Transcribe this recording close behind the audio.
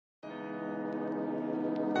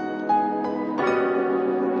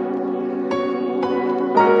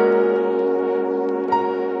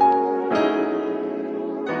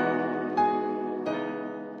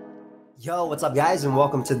go. What's up, guys, and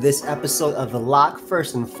welcome to this episode of The Lock.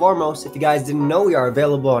 First and foremost, if you guys didn't know, we are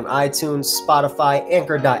available on iTunes, Spotify,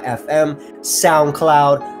 Anchor.fm,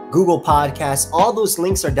 SoundCloud, Google Podcasts. All those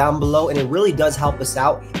links are down below, and it really does help us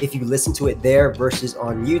out if you listen to it there versus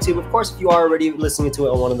on YouTube. Of course, if you are already listening to it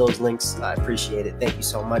on one of those links, I appreciate it. Thank you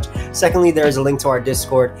so much. Secondly, there is a link to our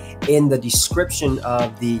Discord in the description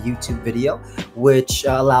of the YouTube video, which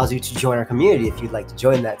allows you to join our community if you'd like to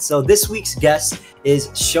join that. So this week's guest is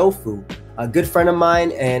Shofu, a good friend of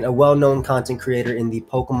mine and a well-known content creator in the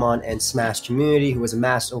Pokemon and Smash community who has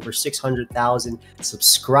amassed over 600,000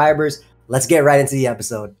 subscribers. Let's get right into the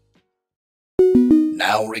episode.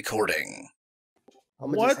 Now recording.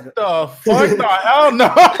 What the fuck? The hell no!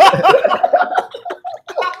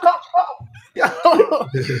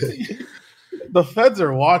 The feds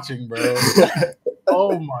are watching, bro.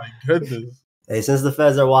 Oh my goodness. Hey, since the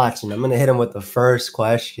feds are watching, I'm going to hit him with the first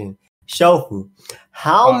question. Shofu,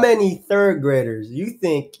 how many third graders do you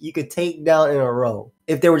think you could take down in a row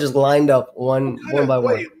if they were just lined up one by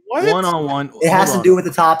one? What? One on one. It has to do with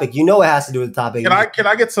the topic. You know it has to do with the topic. Can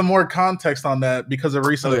I get some more context on that because of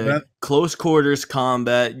recent event? Close quarters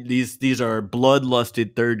combat. These are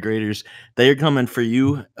bloodlusted third graders. They're coming for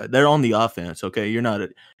you. They're on the offense. Okay, you're not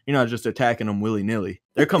just attacking them willy nilly.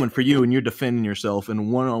 They're coming for you, and you're defending yourself in a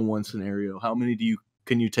one-on-one scenario. How many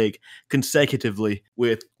can you take consecutively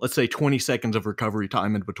with, let's say, 20 seconds of recovery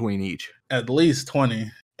time in between each? At least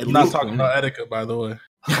 20. I'm not talking about etiquette, by the way.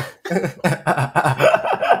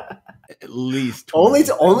 At least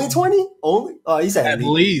 20. Only 20? Only? Oh, you said at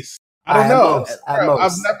least. I don't know. Bro,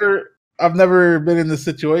 I've never been in this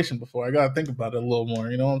situation before. I gotta think about it a little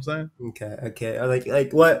more. You know what I'm saying? Okay.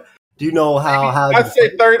 Like what? Do you know how?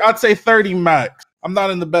 I'd say 30 max. I'm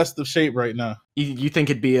not in the best of shape right now. You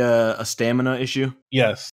think it'd be a stamina issue?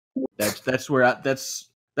 Yes. That's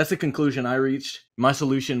the conclusion I reached. My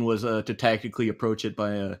solution was to tactically approach it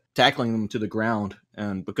by tackling them to the ground,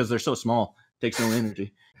 and because they're so small, it takes no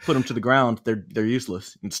energy. Put them to the ground, they're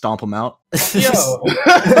useless. And stomp them out. Yo.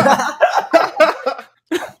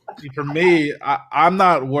 For me, I'm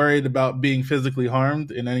not worried about being physically harmed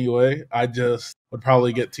in any way. I just would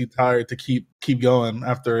probably get too tired to keep going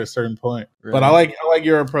after a certain point. Right. But I like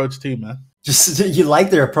your approach too, man. Just you like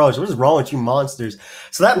their approach. What is wrong with you monsters?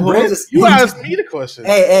 So that brings us. You asked me the question.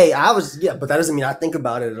 Hey, but that doesn't mean I think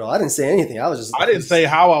about it at all. I didn't say anything. I didn't say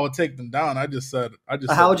how I would take them down. I just said.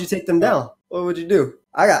 How would you take them down? What would you do?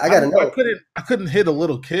 I gotta know. I couldn't hit a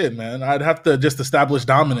little kid, man. I'd have to just establish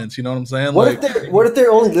dominance. You know what I'm saying? What if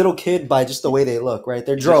they're only little kid by just the way they look? Right?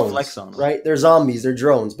 They're drones. Flex on them. Right? They're zombies. They're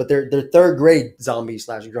drones, but they're third grade zombies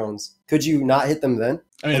 / drones. Could you not hit them then?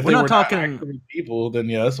 I mean, if we're not talking people, then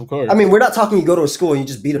yes, of course. I mean, we're not talking you go to a school and you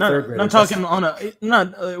just beat a third grader. I'm talking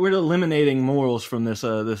we're eliminating morals from this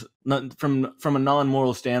not from a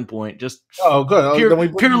non-moral standpoint. Just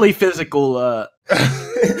good. Purely physical.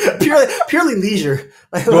 purely leisure.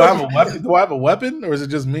 Do I have a weapon? Do I have a weapon, or is it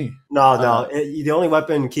just me? No. The only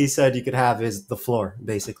weapon Key said you could have is the floor.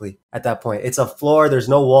 Basically, at that point, it's a floor. There's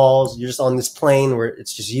no walls. You're just on this plane where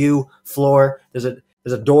it's just you, floor. There's a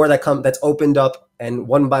door that's opened up, and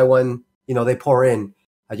one by one, they pour in.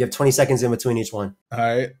 You have 20 seconds in between each one. All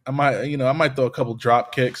right, I might throw a couple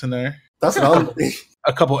drop kicks in there. That's what I'm.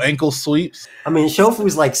 A couple ankle sweeps. I mean,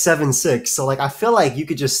 Shofu's like 7'6", so I feel like you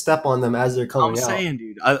could just step on them as they're coming out. I'm saying,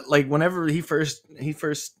 dude, whenever he first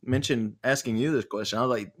mentioned asking you this question, I was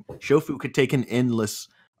like, Shofu could take an endless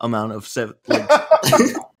amount of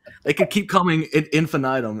they could keep coming ad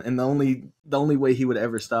infinitum, and the only way he would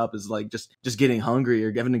ever stop is like just getting hungry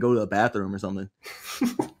or having to go to the bathroom or something.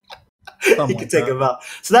 He could take them out.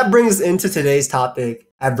 So that brings us into today's topic: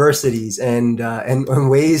 adversities and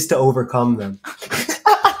ways to overcome them.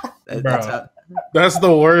 That's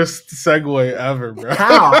the worst segue ever, bro.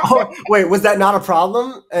 How? Wait, was that not a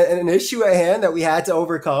problem? An issue at hand that we had to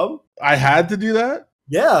overcome? I had to do that?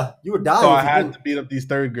 Yeah, you were dying. So I had to beat up these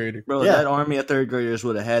third graders. Bro, that army of third graders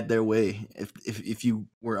would have had their way if you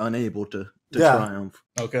were unable to triumph.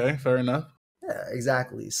 Okay, fair enough. Yeah,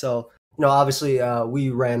 exactly. So, obviously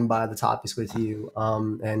we ran by the topics with you,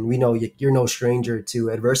 and we know you're no stranger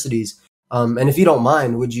to adversities. And if you don't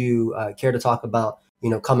mind, would you care to talk about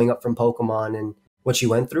coming up from Pokemon and what you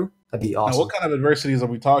went through? That'd be awesome. Now, what kind of adversities are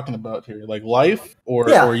we talking about here? Like life or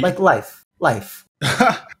like life.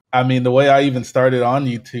 I mean, the way I even started on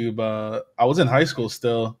YouTube, I was in high school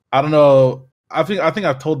still. I don't know. I think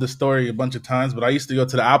I've told this story a bunch of times, but I used to go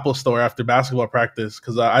to the Apple store after basketball practice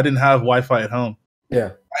because I didn't have Wi-Fi at home.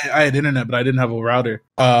 Yeah. I had internet, but I didn't have a router.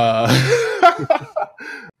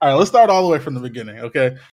 All right, let's start all the way from the beginning.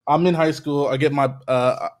 Okay, I'm in high school. I get my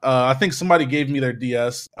I think somebody gave me their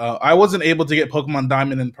DS. I wasn't able to get Pokemon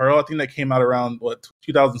Diamond and Pearl. I think that came out around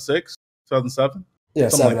 2006, 2007. Yeah,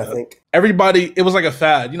 Something 7, like I that. think. Everybody, it was like a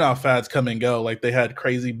fad. You know how fads come and go. Like they had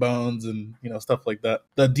Crazy Bones and stuff like that.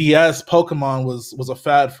 The DS Pokemon was a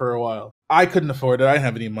fad for a while. I couldn't afford it. I didn't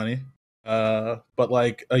have any money. But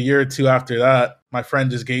like a year or two after that, my friend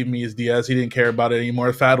just gave me his DS. He didn't care about it anymore.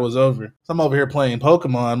 The fad was over. So I'm over here playing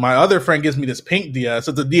Pokemon. My other friend gives me this pink DS.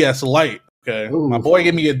 It's a DS Lite. Okay. Ooh. My boy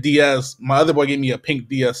gave me a DS. My other boy gave me a pink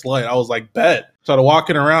DS Lite. I was like, bet. Started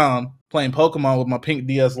walking around playing Pokemon with my pink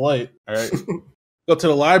DS Lite. All right. Go to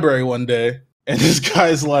the library one day, and this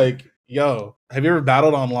guy's like, yo, have you ever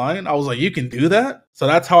battled online? I was like, you can do that? So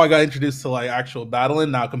that's how I got introduced to like actual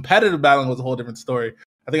battling. Now, competitive battling was a whole different story.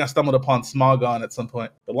 I think I stumbled upon Smogon at some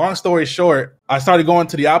point. But long story short, I started going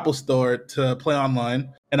to the Apple store to play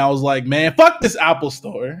online. And I was like, man, fuck this Apple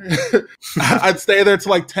store. I'd stay there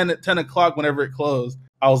till like 10 o'clock whenever it closed.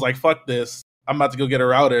 I was like, fuck this. I'm about to go get a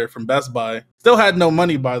router from Best Buy. Still had no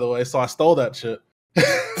money, by the way, so I stole that shit.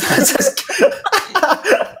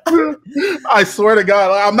 I swear to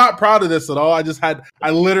God, I'm not proud of this at all.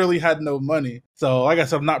 I literally had no money. So like I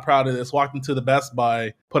said, I'm not proud of this. Walked into the Best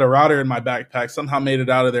Buy, put a router in my backpack, somehow made it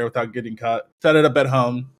out of there without getting caught, set it up at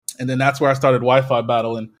home. And then that's where I started Wi-Fi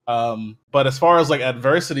battling. But as far as like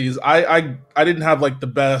adversities, I didn't have like the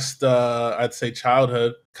best, I'd say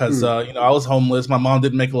childhood because, I was homeless. My mom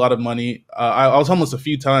didn't make a lot of money. I was homeless a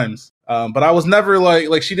few times, but I was never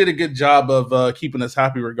like she did a good job of keeping us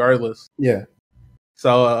happy regardless. Yeah.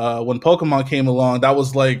 So when Pokemon came along, that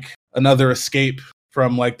was like another escape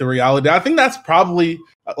from like the reality. I think that's probably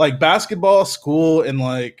like basketball, school, and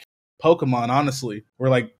like Pokemon, honestly, were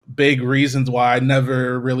like big reasons why I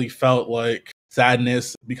never really felt like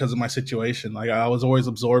sadness because of my situation. Like I was always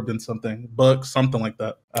absorbed in something, books, something like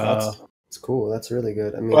that. That's cool. That's really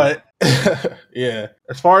good. I mean, but yeah,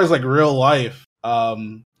 as far as like real life,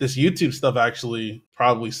 this YouTube stuff actually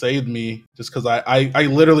probably saved me just because I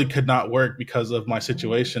literally could not work because of my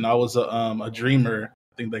situation. I was a dreamer,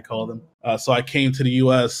 I think they call them. So I came to the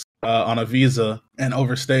US on a visa and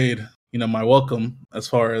overstayed, my welcome as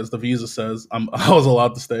far as the visa says. I was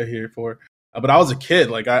allowed to stay here for, but I was a kid.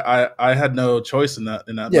 Like I had no choice in that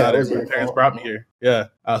matter. My parents brought me here. Yeah.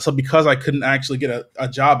 So because I couldn't actually get a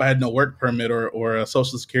job, I had no work permit or a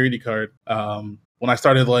social security card. When I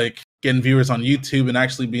started like getting viewers on YouTube and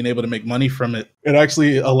actually being able to make money from it, it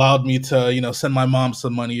actually allowed me to, send my mom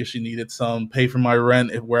some money if she needed some, pay for my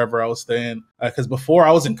rent wherever I was staying. Because before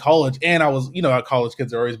I was in college and I was, how college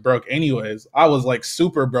kids are always broke anyways. I was like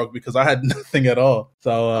super broke because I had nothing at all.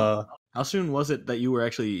 So, how soon was it that you were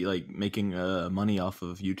actually like making money off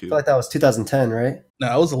of YouTube? I feel like that was 2010, right? No,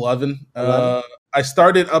 I was 11. I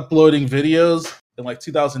started uploading videos in like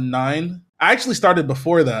 2009. I actually started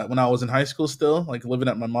before that when I was in high school still, like living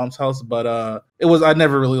at my mom's house. But I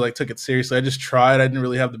never really like took it seriously. I just tried. I didn't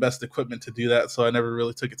really have the best equipment to do that, so I never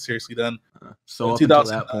really took it seriously then. So up until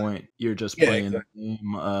that point, you're just playing,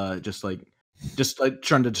 just like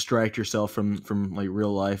trying to distract yourself from like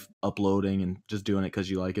real life uploading and just doing it because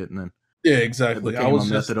you like it, and then yeah, exactly. It became a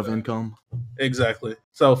method of income. Exactly.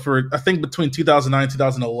 So I think between 2009 and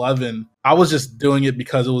 2011, I was just doing it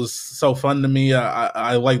because it was so fun to me.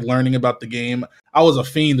 I liked learning about the game. I was a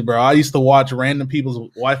fiend, bro. I used to watch random people's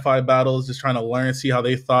Wi-Fi battles, just trying to learn, see how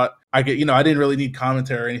they thought. I could, I didn't really need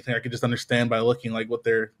commentary or anything. I could just understand by looking like what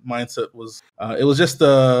their mindset was. It was just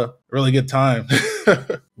a really good time.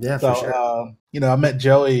 Yeah, for sure. I met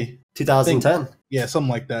Joey 2010. Yeah,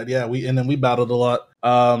 something like that. Yeah, we battled a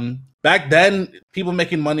lot. Back then, people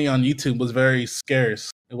making money on YouTube was very scarce.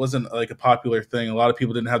 It wasn't like a popular thing. A lot of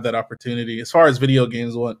people didn't have that opportunity as far as video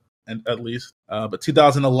games went, and at least. But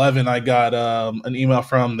 2011, I got an email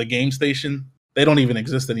from the game station. They don't even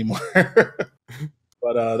exist anymore.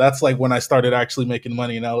 But that's like when I started actually making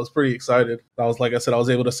money, and I was pretty excited. I was, like I said, I was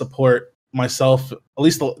able to support myself, at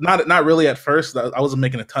least not really at first. I wasn't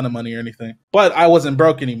making a ton of money or anything, but I wasn't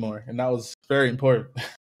broke anymore, and that was very important.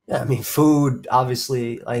 Yeah, I mean, food,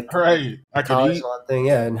 obviously, like right. I could eat. One thing,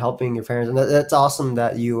 yeah, and helping your parents, and that's awesome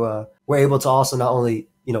that you were able to also not only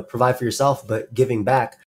provide for yourself but giving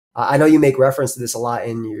back. I know you make reference to this a lot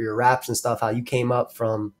in your raps and stuff. How you came up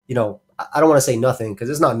from, I don't want to say nothing because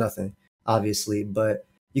it's not nothing, obviously, but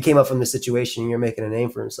you came up from the situation. You're making a name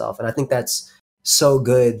for yourself, and I think that's so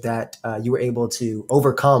good that you were able to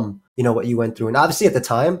overcome, what you went through. And obviously, at the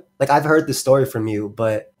time, like I've heard this story from you,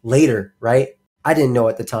 but later, right? I didn't know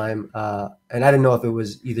at the time, and I didn't know if it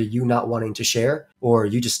was either you not wanting to share or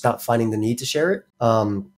you just not finding the need to share it.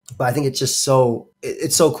 But I think it's just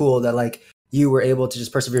it's so cool that like you were able to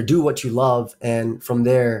just persevere, do what you love, and from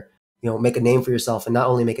there, make a name for yourself, and not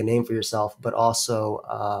only make a name for yourself, but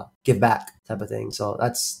also give back, type of thing. So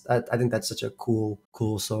I think that's such a cool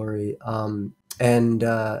story. And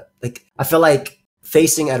like, I feel like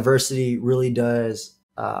facing adversity really does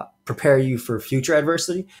prepare you for future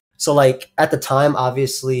adversity. So like at the time,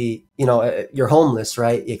 obviously, you're homeless,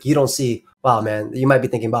 right? Like, you don't see, wow, man, you might be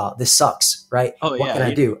thinking, wow, this sucks, right? Oh, What yeah, can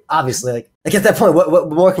I do? Obviously, like at that point, what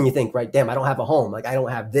more can you think, right? Damn, I don't have a home. Like, I don't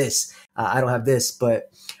have this. I don't have this.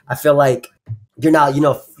 But I feel like you're not,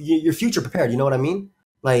 your future prepared. You know what I mean?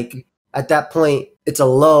 Like at that point, it's a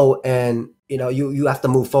low, and you have to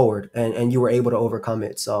move forward, and you were able to overcome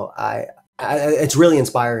it. So it's really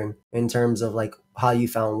inspiring in terms of like how you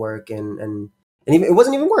found work, and even, it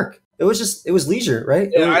wasn't even work. It was leisure, right?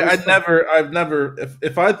 Yeah, I've never,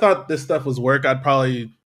 if I thought this stuff was work, I'd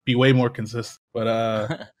probably be way more consistent.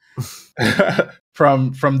 But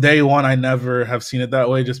from day one, I never have seen it that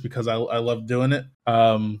way, just because I love doing it.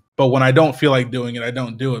 But when I don't feel like doing it, I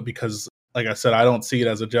don't do it, because, like I said, I don't see it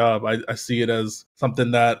as a job. I see it as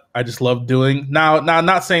something that I just love doing. Now, I'm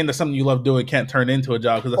not saying that something you love doing can't turn into a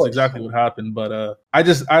job, because that's exactly what happened. But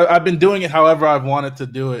I've been doing it however I've wanted to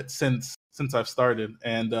do it since I've started.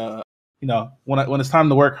 And when it's time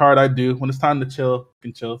to work hard, I do. When it's time to chill, I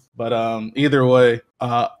can chill. But either way,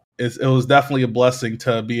 it was definitely a blessing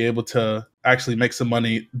to be able to actually make some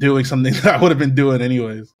money doing something that I would have been doing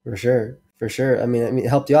anyways. For sure. I mean, it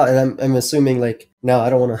helped you out, and I'm assuming, like, now I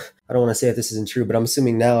don't want to say if this isn't true, but I'm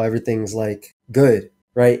assuming now everything's like good,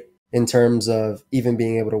 right? In terms of even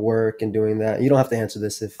being able to work and doing that. You don't have to answer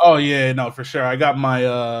this if. Oh yeah, no, for sure. I got my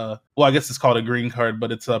well, I guess it's called a green card,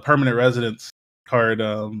 but it's a permanent residence card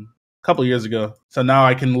a couple years ago. So now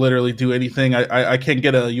I can literally do anything. I can't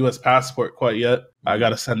get a US passport quite yet. I got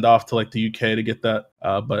to send off to like the UK to get that.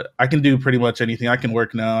 But I can do pretty much anything. I can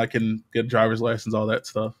work now. I can get a driver's license, all that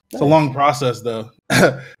stuff. It's a long process, though.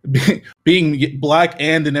 Being black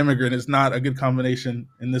and an immigrant is not a good combination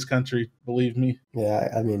in this country, believe me. Yeah,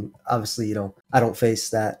 I mean, obviously, I don't face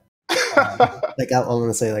that. Like, I'm going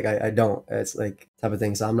to say, like, I don't. It's like type of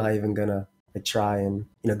thing. So I'm not even going to like try and,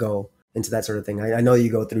 go into that sort of thing. I know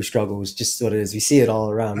you go through struggles, just what it is. We see it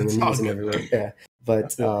all around in the news and everywhere. Yeah.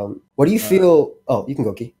 But what do you feel? Oh, you can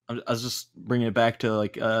go, Key. I was just bringing it back to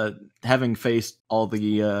like having faced all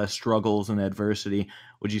the struggles and adversity.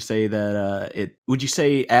 Would you say that would you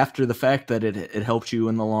say after the fact that it helped you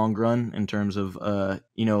in the long run in terms of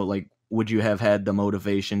like, would you have had the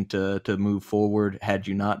motivation to move forward had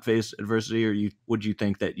you not faced adversity, or would you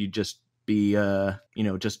think that you'd just be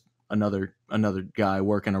just another guy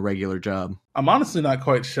working a regular job? I'm honestly not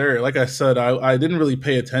quite sure. Like I said, I didn't really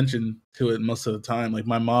pay attention to it most of the time. Like,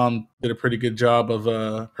 my mom did a pretty good job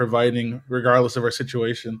of providing regardless of our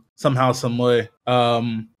situation, somehow, some way.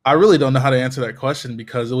 I really don't know how to answer that question,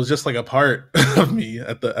 because it was just like a part of me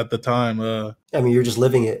at the time. I mean, you're just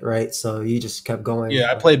living it, right? So you just kept going.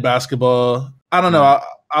 Yeah, I played basketball. I don't know.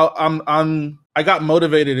 I got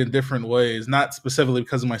motivated in different ways, not specifically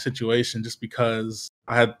because of my situation, just because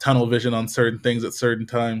I had tunnel vision on certain things at certain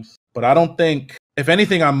times. But I don't think, if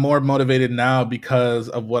anything, I'm more motivated now because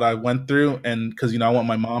of what I went through, and because, I want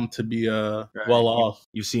my mom to be well off.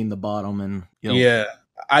 You've seen the bottom, and yeah,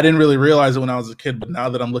 I didn't really realize it when I was a kid, but now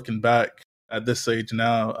that I'm looking back at this age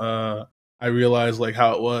now, I realize like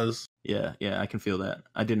how it was. Yeah, I can feel that.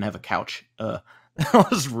 I didn't have a couch.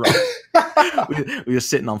 That was rough. we were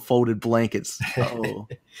sitting on folded blankets. Oh,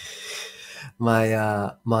 my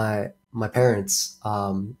parents,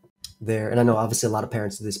 there, and I know obviously a lot of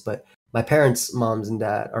parents do this, but my parents' moms and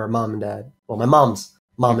dad, or mom and dad, well, my mom's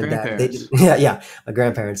mom and dad, my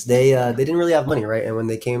grandparents, they didn't really have money, right? And when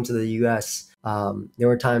they came to the US, there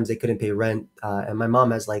were times they couldn't pay rent, and my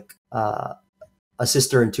mom has like a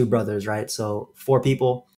sister and two brothers, right? So 4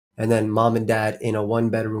 people. And then mom and dad in a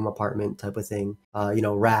 1-bedroom apartment type of thing,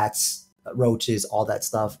 rats, roaches, all that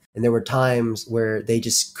stuff. And there were times where they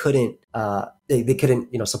just couldn't, they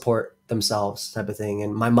couldn't, support themselves type of thing.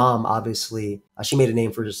 And my mom, obviously, she made a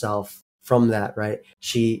name for herself from that, right?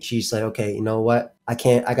 She said, okay, you know what? I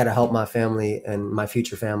got to help my family and my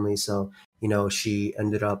future family. So, she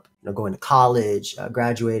ended up, going to college,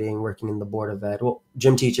 graduating, working in the board of ed,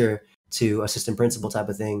 gym teacher to assistant principal type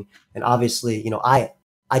of thing. And obviously,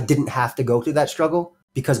 I didn't have to go through that struggle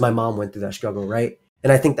because my mom went through that struggle, right?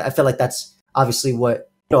 And I feel like that's obviously what,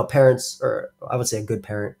 parents, or I would say a good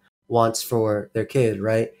parent, wants for their kid,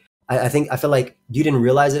 right? I feel like you didn't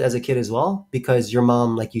realize it as a kid as well, because your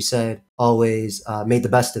mom, like you said, always made the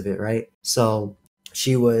best of it, right? So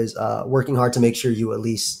she was working hard to make sure you at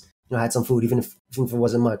least, had some food, even if it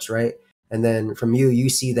wasn't much, right? And then from you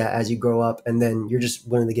see that as you grow up, and then you're just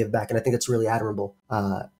willing to give back. And I think that's really admirable.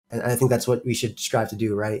 And I think that's what we should strive to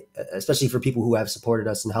do, right? Especially for people who have supported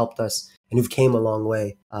us and helped us and who've came a long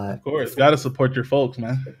way. Of course, got to support your folks,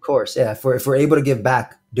 man. Of course, yeah. If we're able to give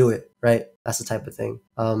back, do it, right? That's the type of thing.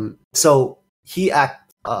 So he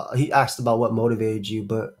asked about what motivated you,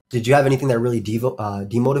 but did you have anything that really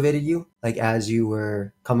demotivated you, like as you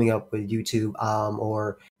were coming up with YouTube,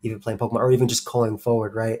 or even playing Pokemon, or even just going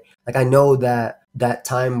forward, right? Like I know that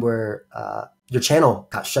time where your channel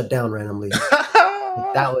got shut down randomly.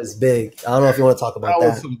 That was big. I don't know if you want to talk about that.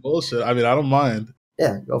 That was some bullshit. I mean, I don't mind.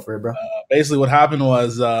 Yeah, go for it, bro. Basically, what happened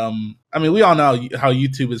was, I mean, we all know how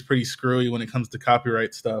YouTube is pretty screwy when it comes to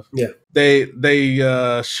copyright stuff. Yeah, they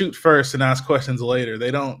shoot first and ask questions later.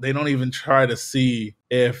 They don't even try to see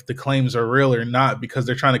if the claims are real or not because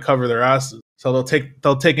they're trying to cover their asses. So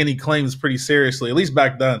they'll take any claims pretty seriously. At least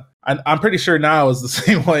back then. I'm pretty sure now is the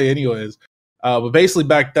same way, anyways. But basically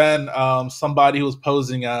back then, somebody who was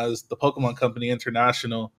posing as the Pokemon Company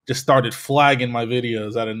International just started flagging my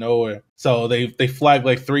videos out of nowhere. So they flagged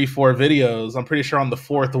like 3-4 videos. I'm pretty sure on the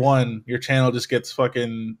 4th one, your channel just gets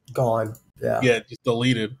fucking gone. Yeah, just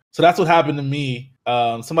deleted. So that's what happened to me.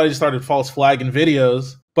 Somebody just started false flagging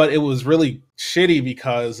videos, but it was really shitty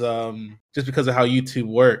because just because of how YouTube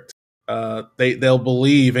worked. They'll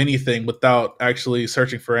believe anything without actually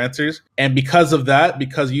searching for answers. And because of that,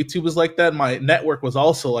 because YouTube is like that, my network was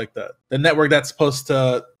also like that. The network that's supposed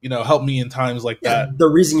to, help me in times like that. The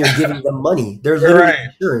reason you're giving them money, they're literally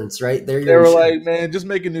insurance, right? They were like, man, just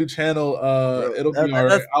make a new channel. It'll be all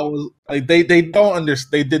right. I was like, they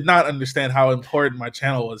did not understand how important my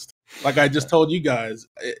channel was. Like I just told you guys,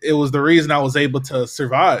 it was the reason I was able to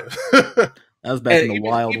survive. That was back in the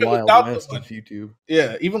wild west of YouTube.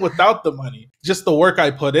 Yeah, even without the money, just the work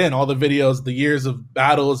I put in, all the videos, the years of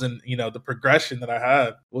battles, and the progression that I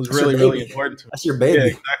had was really important to me. That's your baby. Yeah,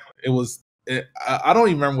 exactly. It was. I don't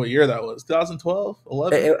even remember what year that was. 2012,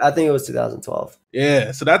 11. I think it was 2012.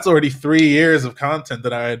 Yeah, so that's already 3 years of content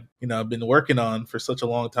that I had, been working on for such a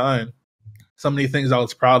long time. So many things I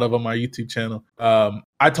was proud of on my YouTube channel.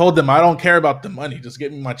 I told them I don't care about the money; just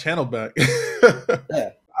get me my channel back.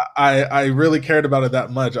 Yeah. I really cared about it that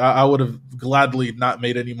much. I would have gladly not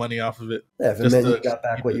made any money off of it. Yeah, if it meant you got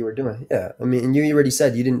back what you were doing. Yeah, I mean, and you already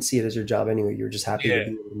said you didn't see it as your job anyway. You were just happy to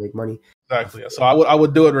be able to make money. Exactly. So I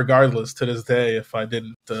would do it regardless to this day if I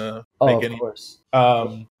didn't make any. Of course.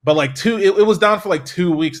 But like it was down for like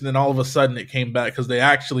 2 weeks, and then all of a sudden it came back because they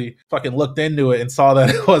actually fucking looked into it and saw that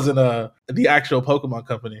it wasn't the actual Pokemon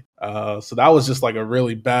Company. So that was just like a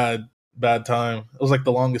really bad time. It was like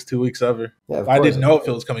the longest 2 weeks ever. Yeah, I didn't know if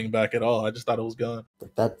it was coming back at all. I just thought it was gone.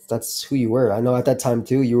 That's who you were. I know at that time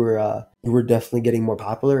too, you were definitely getting more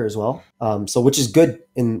popular as well. So which is good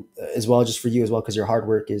as well, just for you as well, because your hard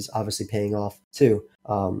work is obviously paying off too.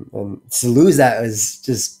 And to lose that was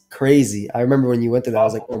just crazy. I remember when you went through that, I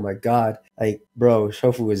was like, oh my God, like bro,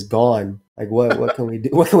 Shofu is gone. Like what can we do?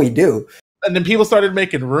 What can we do? And then people started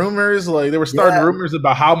making rumors, like they were starting rumors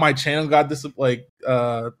about how my channel got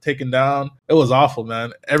taken down. It was awful,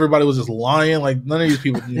 man. Everybody was just lying. Like none of these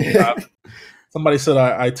people knew that. Somebody said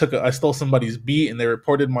I stole somebody's beat and they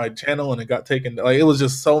reported my channel and it got taken. Like it was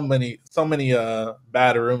just so many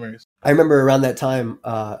bad rumors. I remember around that time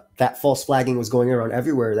that false flagging was going around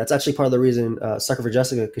everywhere. That's actually part of the reason Sucker for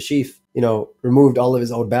Jessica Kashif, removed all of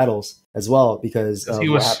his old battles as well because he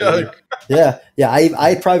was shook. Yeah.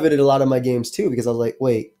 I privated a lot of my games too because I was like,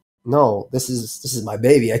 wait, no, this is my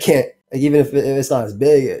baby. I can't. Like, even if it's not as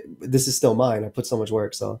big, this is still mine. I put so much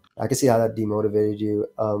work, so I can see how that demotivated you.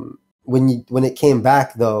 When it came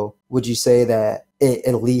back, though, would you say that it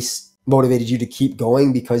at least motivated you to keep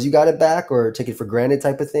going because you got it back, or take it for granted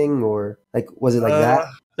type of thing, or like was it like that?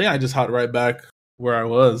 I think I just hopped right back where I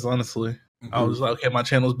was. Honestly, I was like, okay, my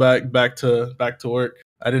channel's back to work.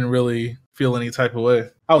 I didn't really feel any type of way.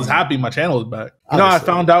 I was happy my channel was back. I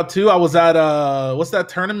found out too. I was at what's that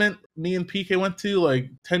tournament me and PK went to like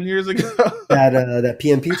 10 years ago? that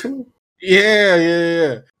PMP tour?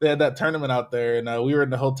 Yeah. They had that tournament out there, and we were in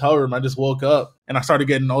the hotel room. I just woke up and I started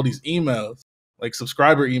getting all these emails, like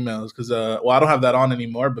subscriber emails, because I don't have that on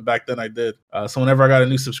anymore, but back then I did. So whenever I got a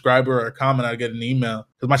new subscriber or a comment, I'd get an email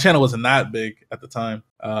because my channel wasn't that big at the time.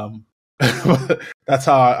 That's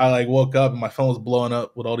how I woke up and my phone was blowing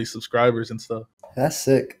up with all these subscribers and stuff. That's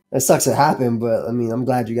sick. That sucks to happen, but I mean, I'm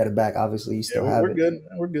glad you got it back. Obviously, you still have it.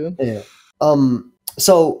 We're good. Yeah.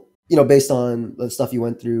 So, based on the stuff you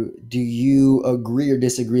went through, do you agree or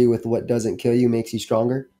disagree with what doesn't kill you makes you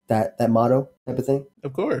stronger? That motto type of thing?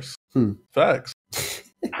 Of course. Facts.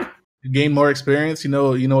 You gain more experience. You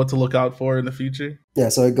know what to look out for in the future. Yeah,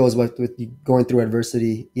 so it goes with you going through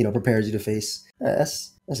adversity, prepares you to face.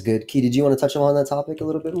 That's good. Key, did you want to touch on that topic a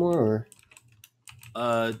little bit more,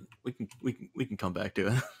 or? We can come back to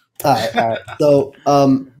it. All right. So,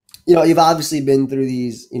 you've obviously been through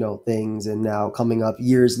these, things, and now coming up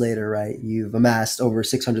years later, right? You've amassed over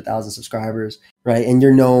 600,000 subscribers, right? And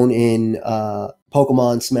you're known in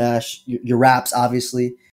Pokemon Smash, your raps,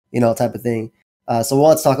 obviously, type of thing. So we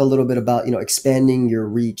want to talk a little bit about, expanding your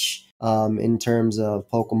reach in terms of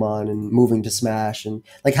Pokemon and moving to Smash, and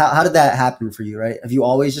like how did that happen for you, right? Have you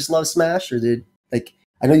always just loved Smash, or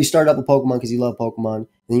I know you started up with Pokemon because you love Pokemon,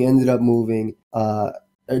 and you ended up moving,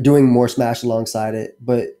 doing more Smash alongside it.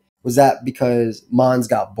 But was that because Mons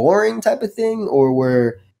got boring type of thing, or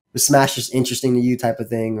was Smash just interesting to you type of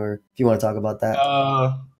thing? Or if you want to talk about that.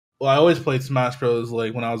 Well, I always played Smash Bros.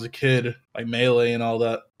 Like when I was a kid, like Melee and all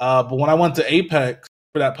that. But when I went to Apex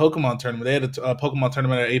for that Pokemon tournament, they had a Pokemon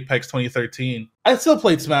tournament at Apex 2013. I still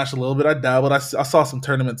played Smash a little bit. I dabbled. I saw some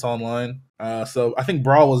tournaments online. So I think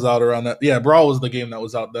Brawl was out around that. Yeah, Brawl was the game that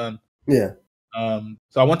was out then. Yeah.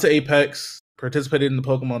 So I went to Apex, participated in the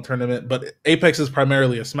Pokemon tournament, but Apex is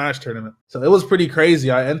primarily a Smash tournament. So it was pretty crazy.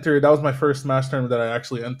 That was my first Smash tournament that I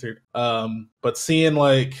actually entered. But seeing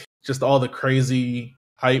like just all the crazy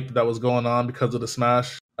hype that was going on because of the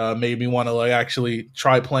Smash made me want to like actually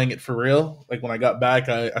try playing it for real. Like when I got back,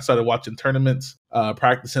 I started watching tournaments,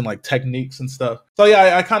 practicing like techniques and stuff. So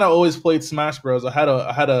yeah, I kind of always played Smash Bros. I had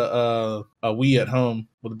a Wii at home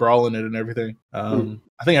with Brawl in it and everything.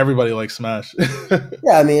 I think everybody likes Smash.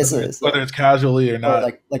 Yeah, I mean, whether it's casually or not,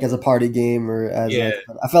 like as a party game or as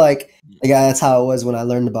I feel like that's how it was when I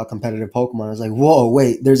learned about competitive Pokemon. I was like, whoa,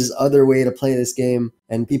 wait, there's this other way to play this game,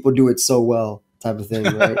 and people do it so well, type of thing,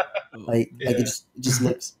 right? Like it just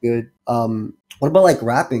looks good. What about like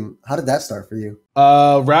rapping? How did that start for you?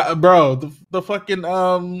 Bro, the fucking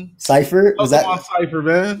Cypher? Was that Cypher,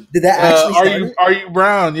 man? Did that actually Are you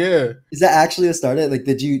brown? Yeah. Is that actually a start? Like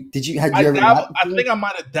had you ever I think I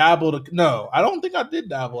might have dabbled. No, I don't think I did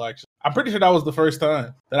dabble actually. I'm pretty sure that was the first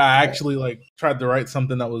time that I actually like tried to write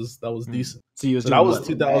something that was decent. So you was that was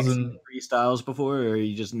 2000 freestyles before, or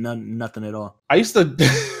you just nothing at all? I used to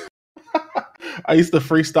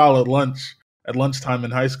freestyle at lunchtime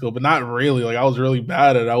in high school, but not really. Like I was really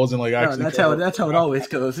bad at it. I wasn't like actually. No, that's how it always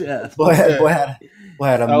goes. Yeah. Boy had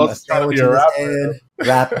a sandwich in his hand,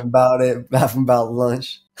 rapping about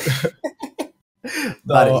lunch.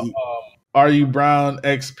 Are you brown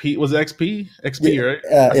XP? Was it XP? XP, right?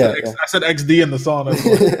 I said XD in the song. Are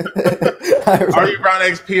you brown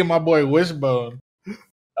XP and my boy Wishbone?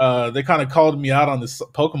 They kind of called me out on this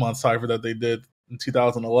Pokemon cipher that they did in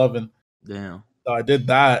 2011. Damn. So I did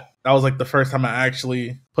that. That was like the first time I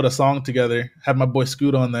actually put a song together. Had my boy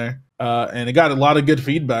Scoot on there. And it got a lot of good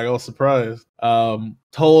feedback. I was surprised.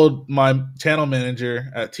 Told my channel manager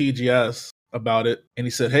at TGS about it. And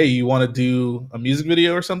he said, hey, you want to do a music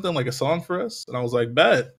video or something, like a song for us? And I was like,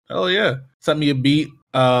 bet. Hell yeah. Sent me a beat.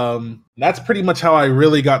 That's pretty much how I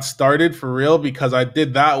really got started for real, because I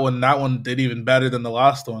did that one. That one did even better than the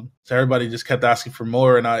last one. So everybody just kept asking for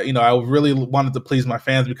more. And I really wanted to please my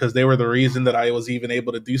fans because they were the reason that I was even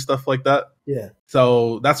able to do stuff like that. Yeah.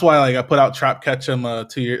 So that's why like I put out Trap Ketchum a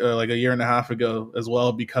year and a half ago as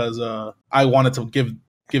well, because I wanted to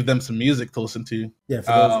give them some music to listen to. Yeah,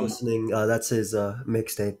 for those listening, that's his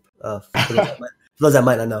mixtape. For those that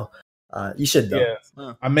might not know, you should though.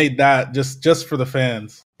 Yeah, I made that just for the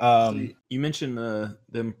fans. So you mentioned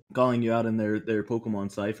them calling you out in their Pokemon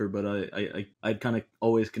cipher, but I'd kind of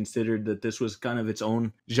always considered that this was kind of its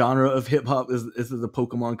own genre of hip hop. Is the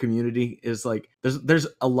Pokemon community is like there's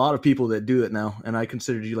a lot of people that do it now, and I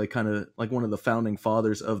considered you like kind of like one of the founding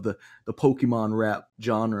fathers of the Pokemon rap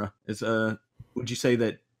genre. Would you say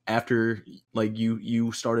that after like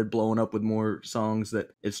you started blowing up with more songs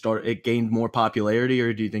that it gained more popularity,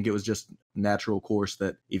 or do you think it was just natural course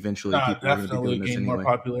that eventually people are going to be doing this anyway? More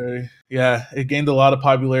popularity. Yeah, it gained a lot of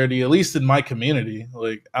popularity, at least in my community.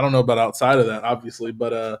 Like I don't know about outside of that, obviously,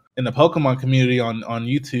 but in the Pokemon community on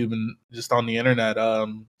YouTube and just on the internet,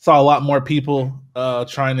 saw a lot more people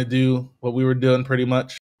trying to do what we were doing pretty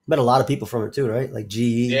much. Met a lot of people from it too, right? Like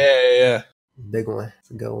GE. Yeah. Big one.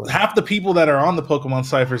 It's a good one. Half the people that are on the Pokemon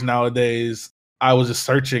ciphers nowadays, I was just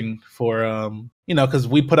searching for, because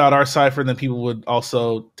we put out our cipher and then people would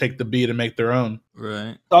also take the beat and make their own.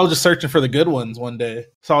 Right. So I was just searching for the good ones one day.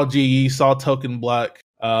 Saw GE, saw Token Black.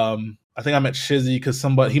 I think I met Shizzy because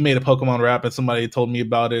he made a Pokemon rap and somebody told me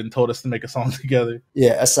about it and told us to make a song together.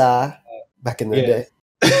 Yeah, SI back in the day.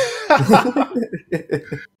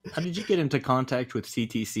 How did you get into contact with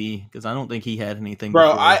CTC? Because I don't think he had anything.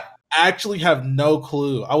 Bro, before. actually have no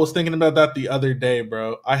clue. I was thinking about that the other day,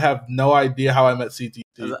 bro. I have no idea how I met CTT.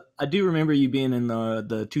 I do remember you being in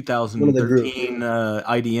the 2013 One of the groups.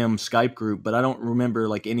 IDM Skype group, but I don't remember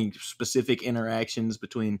like any specific interactions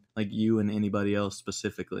between like you and anybody else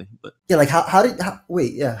specifically. But Yeah, like how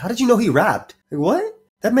did you know he rapped? Like, what?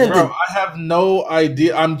 That man Bro, did. I have no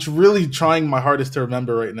idea. I'm really trying my hardest to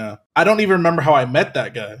remember right now. I don't even remember how I met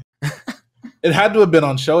that guy. It had to have been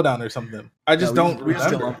on Showdown or something. I just don't we were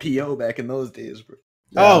still remember. on PO back in those days, bro.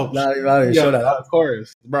 Oh, not even yeah, show that. of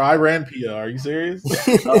course, bro. I ran PO. Are you serious?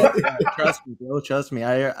 Oh, yeah, trust me, bro. Trust me.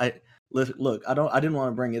 Look. I didn't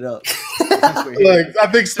want to bring it up. Look, I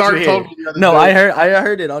think Stark told me. The other No, day. I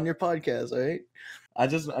heard it on your podcast. All right. I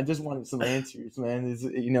just wanted some answers, man.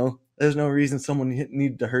 There's no reason someone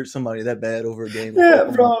needed to hurt somebody that bad over a game. Yeah,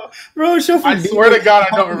 bro, Shofu. I swear to God,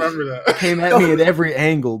 I don't remember that. Came at me at every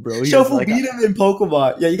angle, bro. He was Shofu like, beat him in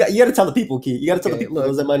Pokemon. Yeah, you got to tell the people, Key. You got to tell the Okay, people, look.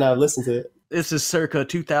 those that might not have listened to it. This is circa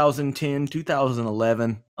 2010,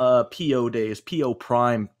 2011, PO days, PO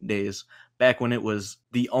Prime days, back when it was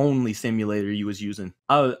the only simulator you was using.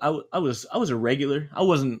 I was a regular. I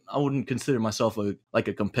wouldn't consider myself a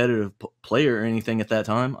competitive player or anything at that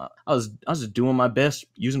time. I was just doing my best,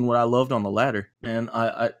 using what I loved on the ladder. And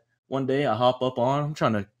I one day I hop up on, I'm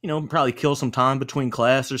trying to, probably kill some time between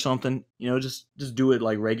class or something, just do it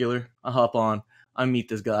like regular. I hop on. I meet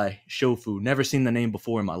this guy, Shofu. Never seen the name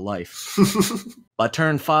before in my life. By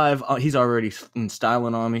turn 5, he's already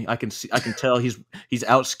styling on me. I can tell he's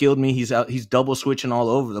outskilled me. He's double switching all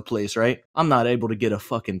over the place. Right? I'm not able to get a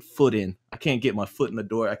fucking foot in. I can't get my foot in the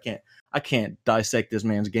door. I can't dissect this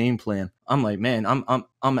man's game plan. I'm like, man, I'm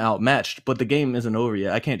outmatched. But the game isn't over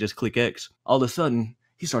yet. I can't just click X. All of a sudden,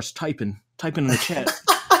 he starts typing in the chat.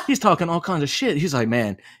 He's talking all kinds of shit. He's like,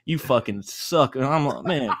 man, you fucking suck. And I'm like,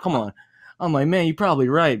 man, come on. I'm like, man, you're probably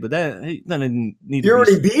right, but that didn't need You're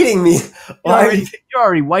to be. already beating me. You're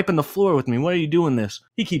already wiping the floor with me. Why are you doing this?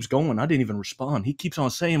 He keeps going. I didn't even respond. He keeps on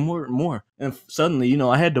saying more and more. And suddenly,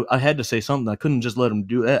 I had to say something. I couldn't just let him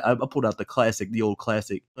do that. I pulled out the old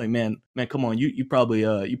classic. Like, man, come on. You probably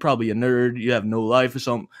a nerd. You have no life or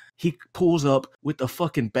something. He pulls up with the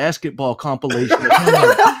fucking basketball compilation of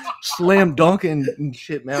him, slam dunking and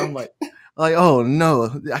shit, man. I'm like, oh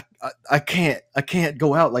no, I can't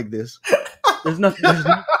go out like this. There's nothing.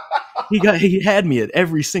 He had me at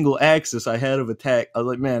every single axis I had of attack. I was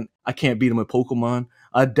like, man, I can't beat him at Pokemon.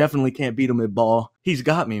 I definitely can't beat him at ball. He's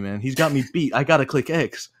got me, man. He's got me beat. I gotta click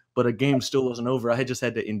X, but a game still wasn't over. I just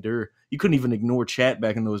had to endure. You couldn't even ignore chat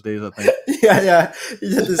back in those days, I think. Yeah.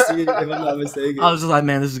 You had to see it, if I'm not mistaken. I was just like,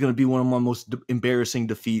 man, this is gonna be one of my most embarrassing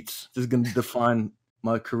defeats. This is gonna define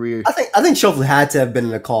my career. I think Shofu had to have been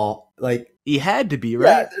in a call. Like, he had to be,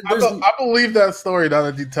 right? Yeah, I believe that story now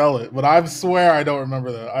that you tell it, but I swear I don't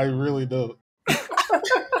remember that. I really don't.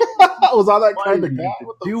 I was on that kind of guy.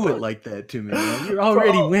 Do it like that to me, man. You're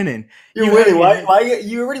already winning. You're winning. Why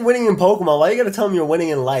you're already winning in Pokemon? Why you gotta tell me you're winning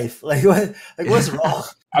in life? Like what? Like what's wrong?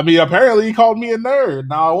 I mean, apparently he called me a nerd.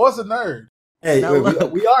 Now I was a nerd. Hey,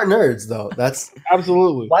 we are nerds though. That's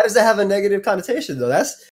absolutely. Why does that have a negative connotation though?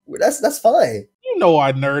 That's fine. You know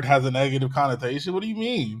why nerd has a negative connotation. What do you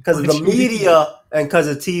mean? Because of the media and because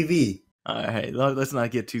of TV. All right, let's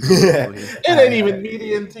not get too comfortable here. It ain't even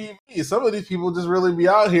media and TV. Some of these people just really be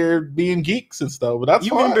out here being geeks and stuff. But that's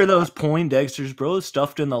fine. Remember those Poindexters, bro,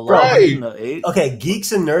 stuffed in the Right. in the 8? Okay,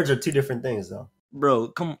 geeks and nerds are two different things though. Bro,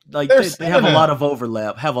 come they synonym. have a lot of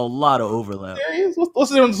overlap. Serious?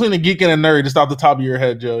 What's the difference between a geek and a nerd? Just off the top of your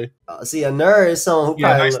head, Joey. See, a nerd is someone who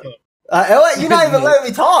probably. Nice stuff. You're not even letting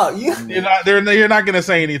me talk. You're not gonna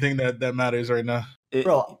say anything that matters right now.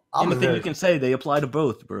 Bro, I'm a anything nerd. you can say, they apply to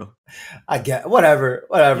both, bro. I get whatever,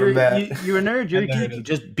 man. You're a nerd. You're a geek. You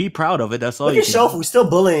just be proud of it. That's all. Look you at can Shofu still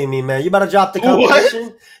bullying me, man. You better drop the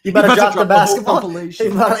compilation. You better drop the basketball.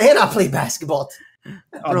 And I play basketball.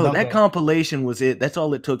 Bro, that compilation was it. That's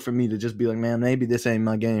all it took for me to just be like, man, maybe this ain't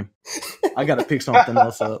my game. I gotta pick something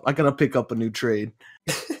else up. I gotta pick up a new trade.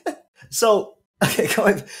 So, okay,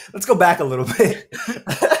 let's go back a little bit.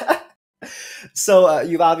 So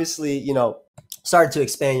you've obviously, started to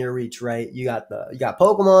expand your reach, right? You got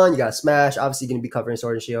Pokemon, you got Smash. Obviously, going to be covering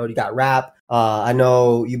Sword and Shield. You got Rap. I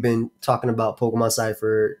know you've been talking about Pokemon side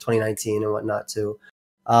for 2019 and whatnot too.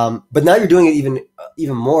 But now you're doing it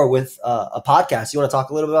even more with a podcast. You want to talk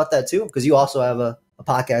a little bit about that too? Because you also have a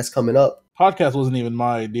podcast coming up. Podcast wasn't even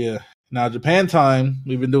my idea. Now, Japan Time,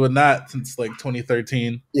 we've been doing that since like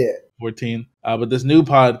 2013. Yeah. 14. But this new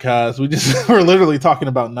podcast, we're literally talking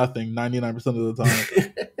about nothing 99% of the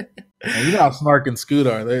time. And you know how Snark and Scoot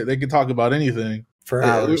are. They can talk about anything. for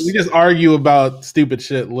hours. We just argue about stupid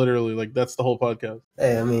shit, literally. Like, that's the whole podcast.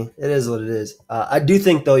 Hey, I mean, it is what it is. I do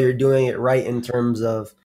think, though, you're doing it right in terms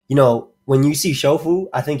of, you know, when you see Shofu,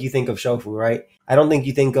 I think you think of Shofu, right? I don't think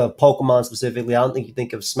you think of Pokemon specifically. I don't think you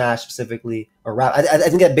think of Smash specifically or rap. I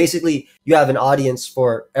think that basically you have an audience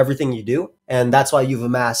for everything you do. And that's why you've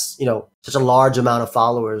amassed, you know, such a large amount of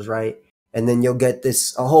followers, right? And then you'll get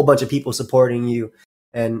a whole bunch of people supporting you.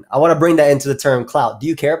 And I want to bring that into the term clout. Do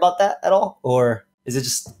you care about that at all? Or is it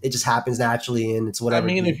just happens naturally and it's whatever?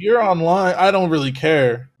 I mean, if you're online, I don't really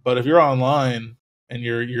care. But if you're online and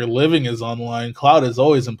your living is online, clout is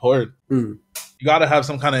always important. Mm. You got to have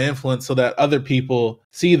some kind of influence so that other people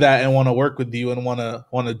see that and want to work with you and want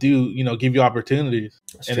to do, you know, give you opportunities.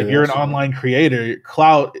 That's and true, if you're an that's true. online creator,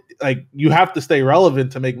 clout, like, you have to stay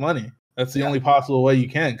relevant to make money. That's the only possible way you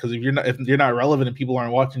can. Because if you're not relevant and people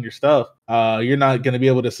aren't watching your stuff, you're not going to be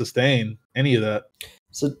able to sustain any of that.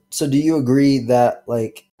 So do you agree that,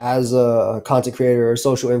 like, as a content creator or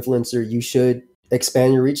social influencer, you should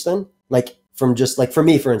expand your reach then? Like, from just, like, for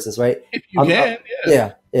me, for instance, right? If you can,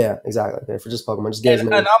 yeah. Yeah, exactly. Okay, for just Pokemon, just get as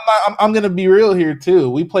many. And I'm gonna be real here too.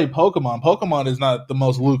 We play Pokemon. Pokemon is not the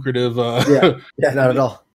most lucrative. Yeah, not at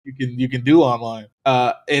all. You can do online.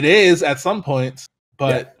 It is at some points,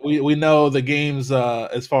 but we know the games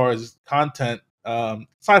as far as content.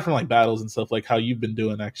 Aside from like battles and stuff, like how you've been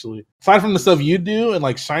doing, actually, aside from the stuff you do and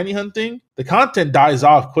like shiny hunting, the content dies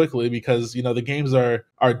off quickly because, you know, the games are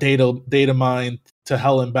data mined to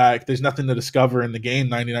hell and back. There's nothing to discover in the game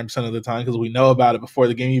 99% of the time because we know about it before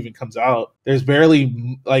the game even comes out. There's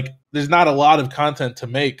not a lot of content to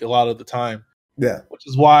make a lot of the time. Yeah, which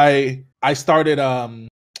is why I started.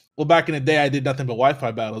 Well, back in the day, I did nothing but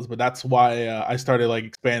Wi-Fi battles, but that's why I started like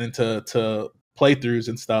expanding to playthroughs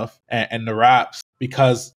and stuff and the raps,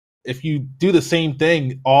 because if you do the same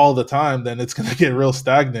thing all the time, then it's gonna get real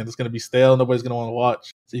stagnant. It's gonna be stale. Nobody's gonna want to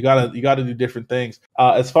watch. So you gotta do different things.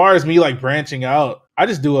 As far as me like branching out, I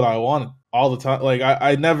just do what I want all the time. Like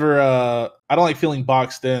I never I don't like feeling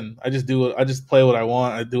boxed in. I just do it. I just play what I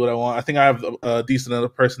want. I do what I want. I think I have a decent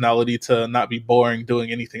enough personality to not be boring doing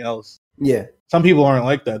anything else. Yeah. Some people aren't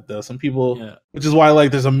like that though. Some people, which is why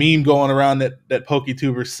like there's a meme going around that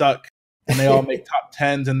PokeTubers suck, and they all make top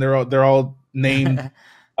 10s, and they're all named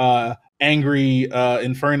angry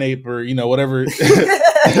Infernape or, you know, whatever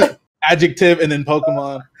adjective, and then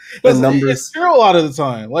Pokemon. But it's true a lot of the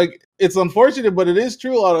time. Like, it's unfortunate, but it is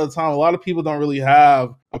true a lot of the time. A lot of people don't really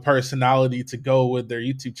have a personality to go with their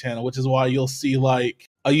YouTube channel, which is why you'll see like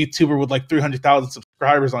a YouTuber with like 300,000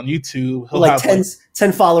 subscribers on YouTube. He'll like have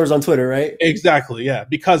 10 followers on Twitter, right? Exactly, yeah.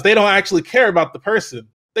 Because they don't actually care about the person.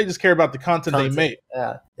 They just care about the content they make.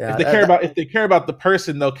 Yeah. If they care about the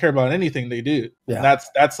person, they'll care about anything they do. Yeah. And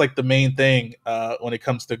that's like the main thing when it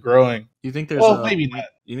comes to growing. You think there's maybe not.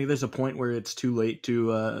 You think there's a point where it's too late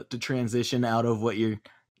to transition out of what you're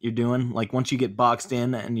doing? Like, once you get boxed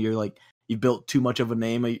in and you're like, you built too much of a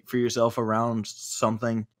name for yourself around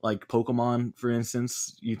something like Pokemon, for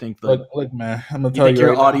instance, you think look, man, I'm gonna tell you,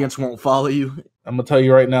 your right audience won't follow you? I'm gonna tell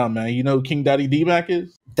you right now, man. You know who King Daddy D-Mac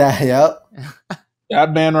is? Yep.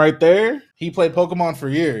 That man right there, he played Pokemon for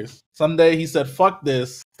years. Someday he said, fuck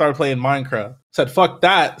this, started playing Minecraft. Said, fuck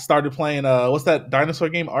that, started playing, what's that dinosaur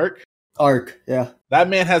game, Ark? Yeah. That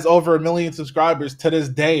man has over 1 million subscribers to this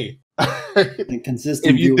day.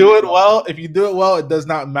 Consistent. If you do it well, it does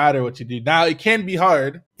not matter what you do. Now, it can be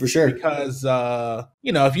hard. For sure. Because,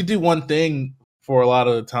 you know, if you do one thing for a lot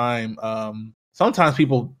of the time, sometimes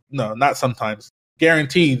people, no, not sometimes,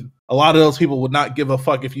 guaranteed, a lot of those people would not give a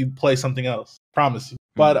fuck if you play something else. Promise you.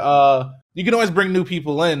 But you can always bring new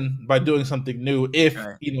people in by doing something new if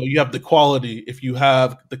you know you have the quality, if you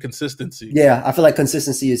have the consistency. Yeah, I feel like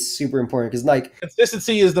consistency is super important because, like,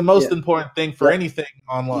 consistency is the most important thing for anything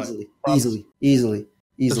online. Easily.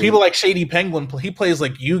 Because people like Shady Penguin, he plays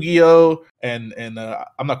like Yu-Gi-Oh! and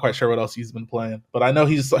I'm not quite sure what else he's been playing, but I know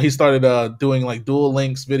he started doing like Duel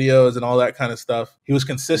Links videos and all that kind of stuff. He was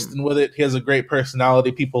consistent with it. He has a great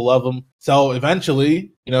personality. People love him. So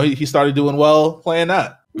eventually, you know, he started doing well playing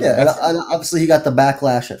that. Yeah, and obviously he got the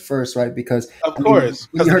backlash at first, right? Because of course,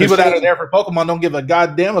 because the people that are there for Pokemon don't give a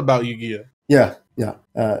goddamn about Yu-Gi-Oh! Yeah.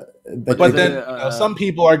 But then some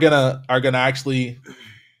people are gonna actually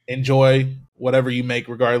enjoy whatever you make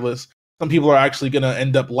regardless. Some people are actually going to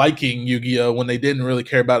end up liking Yu-Gi-Oh! When they didn't really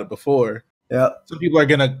care about it before. Yeah. Some people are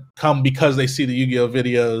going to come because they see the Yu-Gi-Oh!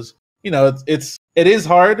 Videos. You know, it is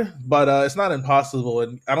hard, but it's not impossible.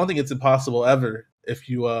 And I don't think it's impossible ever if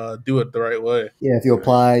you do it the right way. Yeah, if you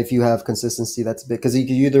apply, if you have consistency, that's big. Because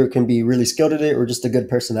you either can be really skilled at it or just a good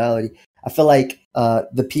personality. I feel like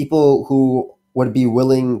the people who would be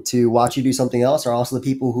willing to watch you do something else are also the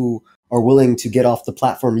people who are willing to get off the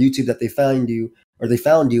platform YouTube that they found you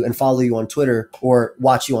and follow you on Twitter or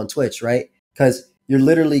watch you on Twitch, right? Because you're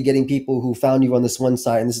literally getting people who found you on this one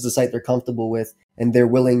site and this is a site they're comfortable with and they're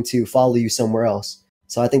willing to follow you somewhere else.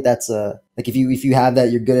 So I think that's like if you have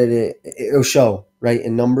that, you're good at it, it'll show, right,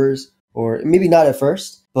 in numbers, or maybe not at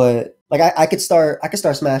first, but like I could start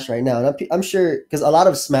Smash right now, and I'm sure, because a lot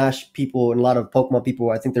of Smash people and a lot of Pokemon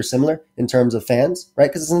people, I think they're similar in terms of fans, right?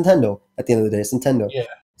 Because it's Nintendo at the end of the day, it's Nintendo. Yeah.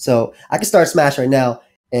 So I could start Smash right now,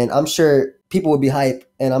 and I'm sure people would be hype,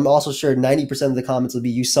 and I'm also sure 90% of the comments would be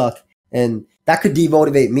 "you suck," and that could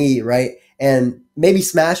demotivate me, right? And maybe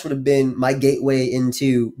Smash would have been my gateway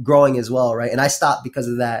into growing as well, right? And I stopped because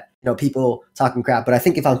of that, people talking crap. But I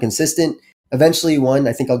think if I'm consistent, eventually,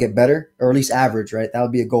 I think I'll get better, or at least average, right? That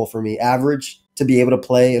would be a goal for me. Average, to be able to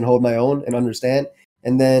play and hold my own and understand.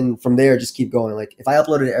 And then from there, just keep going. Like if I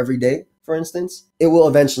uploaded it every day, for instance, it will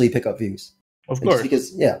eventually pick up views. Of course.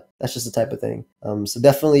 Because that's just the type of thing. So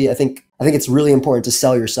definitely, I think it's really important to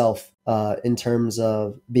sell yourself in terms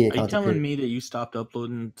of being a content creator. Are you telling me that you stopped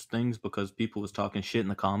uploading things because people was talking shit in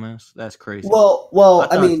the comments? That's crazy. Well,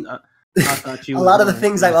 I thought you. A lot of the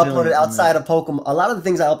things I've uploaded outside of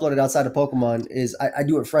Pokemon, is I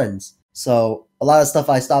do it with friends. So a lot of stuff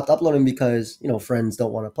I stopped uploading because friends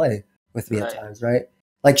don't want to play with me at times, right?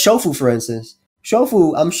 Like Shofu, for instance.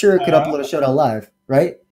 Shofu, I'm sure could upload a Showdown Live,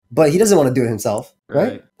 right? But he doesn't want to do it himself,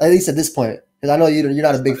 right? At least at this point. Because I know you're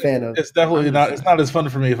not a big fan of. It's definitely not. It's not as fun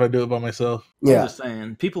for me if I do it by myself. Yeah. I'm just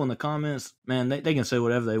saying, people in the comments, man, they can say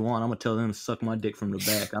whatever they want. I'm gonna tell them to suck my dick from the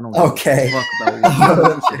back. I don't give a fuck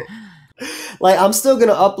about what Like, I'm still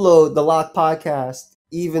gonna upload the Lock podcast,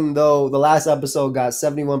 even though the last episode got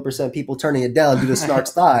 71% people turning it down due to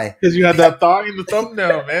Snark's thigh. Because you had that thigh in the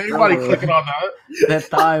thumbnail, man. Everybody clicking on that. That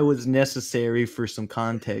thigh was necessary for some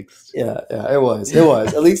context. Yeah, it was.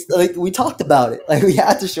 At least, like, we talked about it. Like, we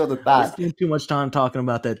had to show the thigh. I spent too much time talking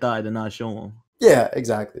about that thigh to not show them. Yeah,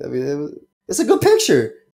 exactly. I mean, it's a good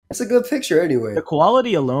picture. It's a good picture anyway. The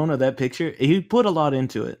quality alone of that picture, he put a lot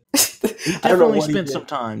into it. He definitely spent some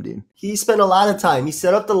time, dude. He spent a lot of time. He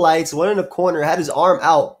set up the lights, went in the corner, had his arm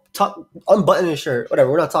out, unbuttoned his shirt.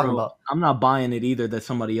 Whatever, we're not talking about. I'm not buying it either that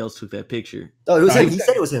somebody else took that picture. Oh, it was him. He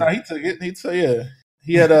said it was him. No, he took it.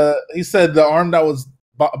 He said the arm that was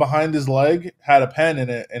behind his leg had a pen in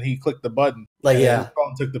it, and he clicked the button. And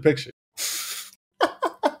took the picture.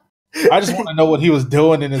 I just want to know what he was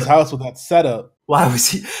doing in his house with that setup. Why was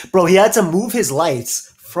he? Bro, he had to move his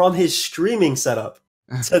lights from his streaming setup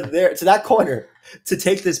to that corner to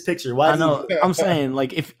take this picture. Why? I know. I'm saying,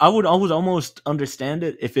 like, if I would almost understand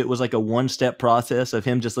it if it was like a one-step process of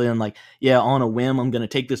him just saying, like, yeah, on a whim, I'm gonna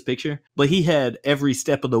take this picture. But he had every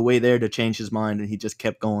step of the way there to change his mind, and he just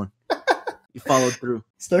kept going. He followed through.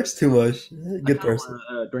 Starks too much. Good person.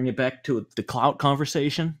 Bring it back to the Clout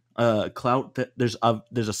conversation. Clout. There's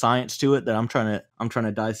a science to it that I'm trying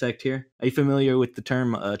to dissect here. Are you familiar with the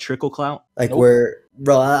term trickle clout? Like where,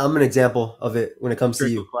 bro? I'm an example of it when it comes to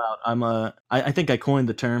you. Clout. I think I coined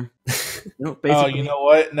the term. Oh, you know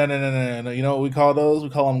what? No. You know what we call those? We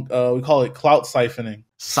call it clout siphoning.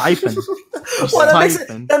 Siphon. Well,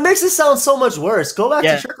 that makes it sound so much worse. Go back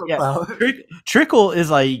to trickle clout. Trickle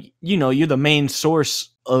is like, you're the main source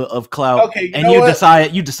of clout, okay, and you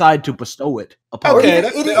decide to bestow it upon. Okay,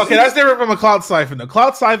 that's different from a clout siphon. The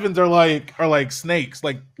clout siphons are like snakes,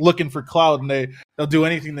 like looking for clout, and they'll do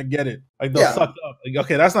anything to get it. Like they'll suck up. Like,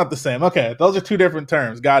 okay, that's not the same. Okay, those are two different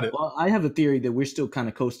terms. Got it. Well, I have a theory that we're still kind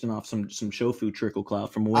of coasting off some Shofu trickle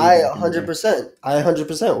clout from way. I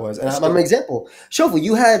 100% was, and I'm an example. Shofu,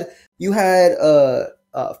 you had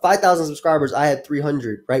 5,000 subscribers. I had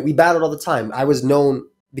 300. Right, we battled all the time. I was known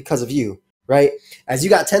because of you. Right, as you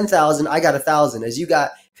got 10,000, I got 1,000. As you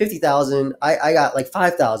got 50,000, I got like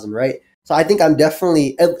 5,000. Right, so I think I'm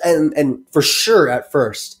definitely and for sure at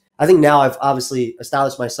first. I think now I've obviously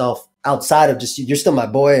established myself outside of just you. You're still my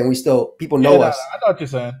boy, and people know us. I know what you're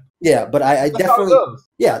saying. Yeah, but I definitely,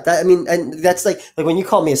 and that's like when you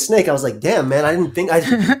called me a snake, I was like, damn, man, I didn't think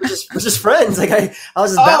we're just friends. Like I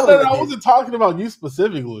was just battling. I wasn't talking about you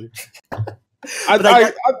specifically.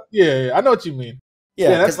 I know what you mean.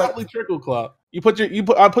 Yeah, that's definitely trickle clout. I put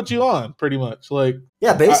you on pretty much. Like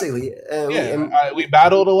basically. We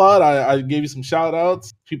battled a lot. I gave you some shout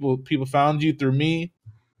outs. People found you through me.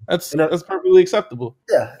 That's perfectly acceptable.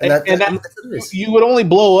 Yeah, you would only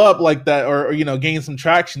blow up like that, or gain some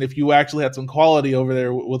traction if you actually had some quality over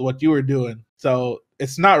there with what you were doing. So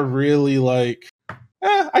it's not really like,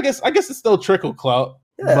 I guess it's still trickle clout,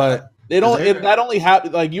 but that only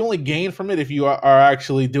happens. Like you only gain from it if you are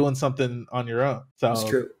actually doing something on your own. So that's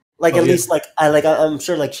true. Like at least like I'm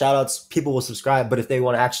sure like shout outs people will subscribe, but if they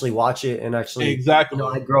want to actually watch it and actually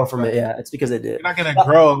I grow from it, yeah, it's because they did. You're not gonna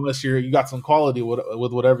grow unless you got some quality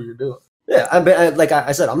with whatever you're doing. Yeah, like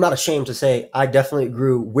I said, I'm not ashamed to say I definitely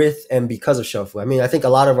grew with and because of Shofu. I mean, I think a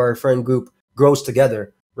lot of our friend group grows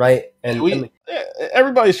together, right? And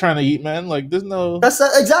everybody's trying to eat, man. Like there's no. That's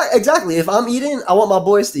exactly. If I'm eating, I want my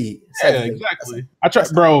boys to eat. Yeah, exactly. I try,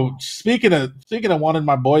 bro. Speaking of wanting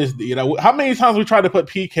my boys to eat, how many times we tried to put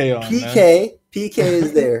PK on? PK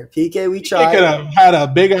is there. PK, we tried. Could have had a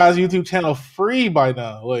big ass YouTube channel free by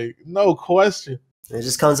now. Like no question. It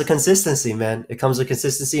just comes with consistency, man. It comes with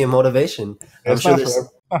consistency and motivation. It's not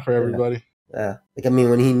for everybody. Yeah. Like, I mean,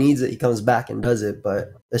 when he needs it, he comes back and does it,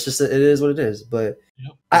 but it's just, it is what it is. But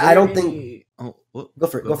I don't think. Go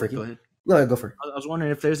for it. Go ahead. No, go for it. I was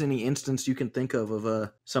wondering if there's any instance you can think of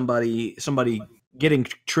somebody getting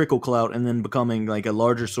trickle clout and then becoming like a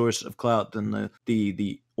larger source of clout than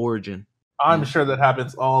the origin. I'm sure that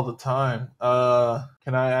happens all the time.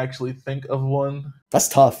 Can I actually think of one? That's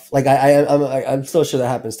tough. Like I'm still sure that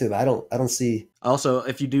happens too, but I don't see. Also,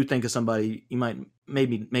 if you do think of somebody, you might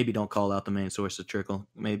maybe don't call out the main source of trickle.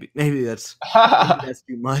 Maybe that's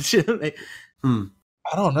too much. I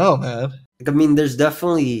don't know, man. Like, I mean, there's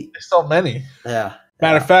so many. Yeah.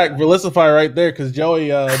 Matter of fact, Velicify right there because Joey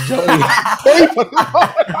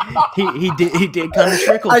he did kind of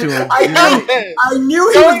trickle to him. I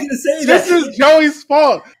knew he was going to say that. This is Joey's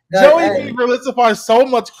fault. Joey gave Velicify so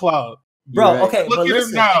much clout. Bro, right. okay, look at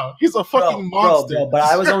him now. He's a fucking monster. Bro, but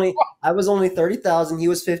I was only 30,000. He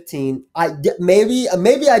was 15. Maybe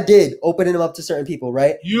I did open him up to certain people,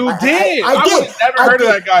 right? You did. I did. Never heard of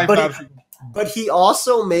that guy. But he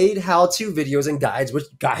also made how-to videos and guides, which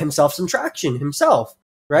got himself some traction himself,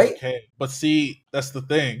 right? Okay, but see, that's the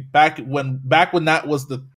thing. Back when that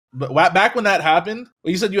happened,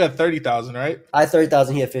 well, you said you had 30,000, right? I had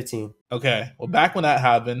 30,000. He had 15. Okay, well, back when that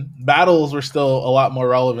happened, battles were still a lot more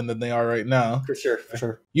relevant than they are right now. For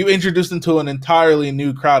sure. You introduced him to an entirely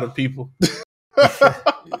new crowd of people.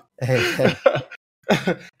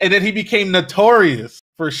 And then he became notorious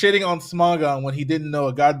for shitting on Smogon when he didn't know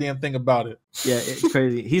a goddamn thing about it. Yeah, it's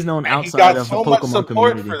crazy. He's known outside of the Pokemon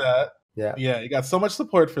community. For that. Yeah, he got so much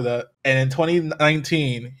support for that. And in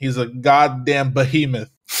 2019, he's a goddamn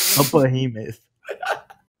behemoth. A behemoth.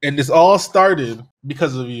 And this all started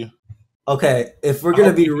because of you. Okay, if we're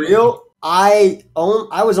gonna be real, I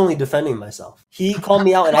was only defending myself. He called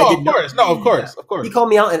me out, and I did nothing. Of course. He called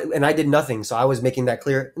me out, and I did nothing. So I was making that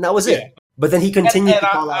clear, and that was it. But then he continued to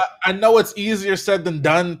call out. I know it's easier said than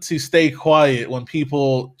done to stay quiet when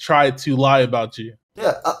people try to lie about you.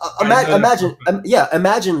 Yeah,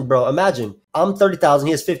 imagine, bro. Imagine I'm 30,000.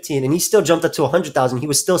 He has 15, and he still jumped up to 100,000. He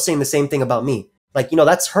was still saying the same thing about me. Like,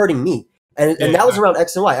 that's hurting me. And that was around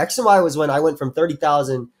X and Y. X and Y was when I went from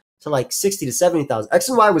 30,000 to like 60 to 70,000. X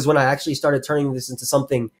and Y was when I actually started turning this into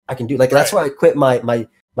something I can do. Like that's why I quit my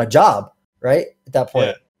job. Right at that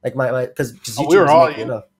point, like my because we were all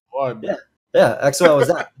enough. Yeah. X and Y was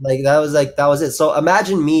that. That was it. So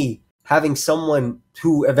imagine me having someone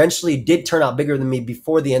who eventually did turn out bigger than me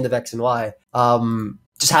before the end of X and Y.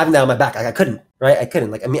 Just having that on my back, like I couldn't. Right, I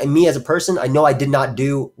couldn't. Like me as a person, I know I did not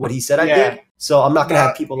do what he said I did. So I'm not gonna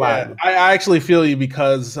have people lie. I actually feel you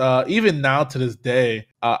because even now to this day,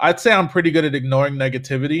 I'd say I'm pretty good at ignoring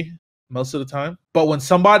negativity most of the time. But when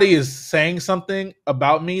somebody is saying something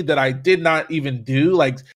about me that I did not even do,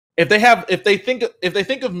 like if they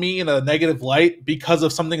think of me in a negative light because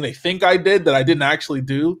of something they think I did that I didn't actually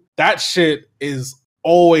do, that shit is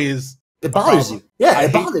always it bothers you. Yeah,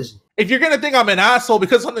 it bothers you. If you're gonna think I'm an asshole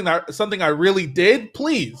because something I really did,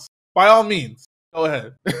 please, by all means, go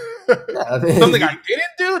ahead. Something I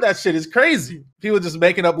didn't do, that shit is crazy. People just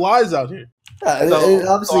making up lies out here. Yeah, and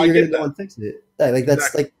obviously you're gonna go and fix it. Like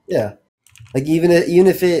that's exactly. Like even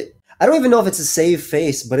if it, I don't even know if it's a save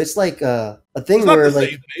face, but it's like a thing where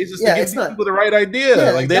like it's not people the right idea.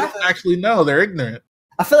 Yeah, like they don't actually know, they're ignorant.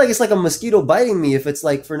 I feel like it's like a mosquito biting me if it's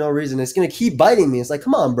like for no reason. It's gonna keep biting me. It's like,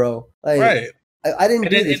 come on, bro. Like, right. I didn't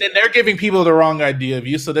do this. And then they're giving people the wrong idea of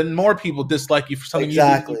you, so then more people dislike you for something you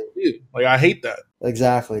didn't do. Like, I hate that.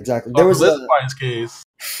 Exactly. There was this case.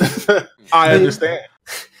 I understand.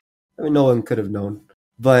 I mean, no one could have known,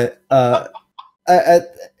 but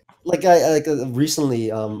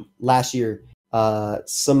recently, last year,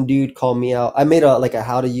 some dude called me out. I made a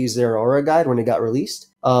how to use their aura guide when it got released.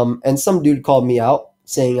 And some dude called me out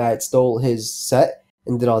saying I had stole his set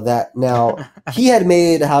and did all that. Now, he had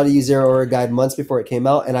made how to use their aura guide months before it came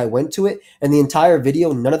out, and I went to it, and the entire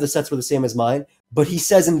video, none of the sets were the same as mine, but he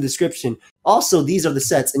says in the description, also, these are the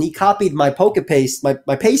sets, and he copied my poke paste,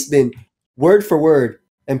 my paste bin, word for word,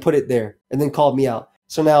 and put it there, and then called me out.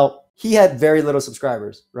 So now he had very little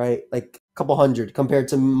subscribers, right? Like a couple hundred compared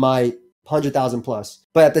to my 100,000 plus.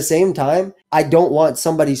 But at the same time, I don't want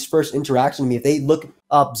somebody's first interaction with me. If they look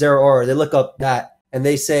up Zero Aura, they look up that and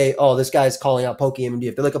they say, oh, this guy's calling out pokeaimMD.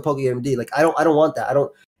 If they look up pokeaimD, like I don't want that. I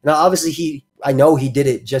don't. Now, obviously I know he did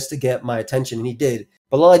it just to get my attention, and he did.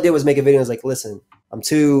 But all I did was make a video. I was like, listen, I'm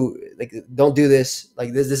too, like, don't do this.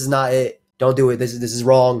 Like this is not it. Don't do it. This is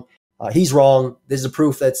wrong. He's wrong. This is a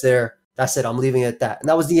proof that's there. That's it. I'm leaving it at that. And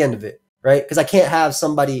that was the end of it, right? Because I can't have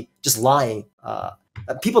somebody just lying.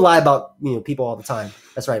 People lie about people all the time.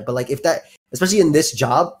 That's right. But like if that, especially in this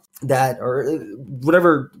job, that or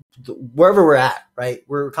whatever, wherever we're at, right?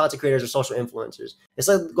 We're content creators or social influencers. It's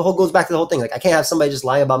like the whole goes back to the whole thing. Like I can't have somebody just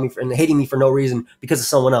lying about me and hating me for no reason because of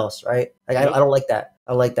someone else, right? Like I don't like that.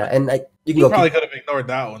 I like that. And you can probably could have ignored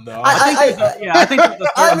that one though. I think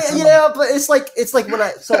yeah, but it's like when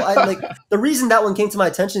I like the reason that one came to my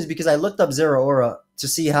attention is because I looked up Zero Aura to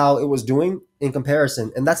see how it was doing in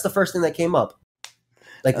comparison, and that's the first thing that came up.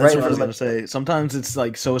 Like that's right what I was gonna say. Sometimes it's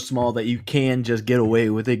like so small that you can just get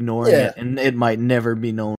away with ignoring it, and it might never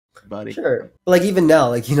be known to everybody. Sure, but like even now,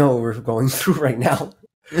 like what we're going through right now.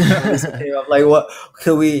 Like what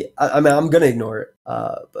could we? I mean, I'm gonna ignore it,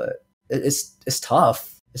 but it's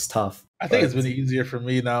tough. It's tough. I think it's been easier for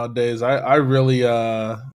me nowadays. I really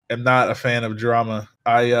am not a fan of drama.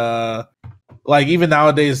 I like even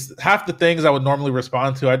nowadays, half the things I would normally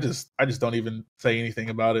respond to, I just don't even say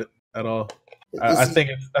anything about it at all. I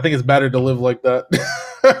think it's better to live like that.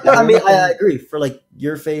 I mean, I agree for like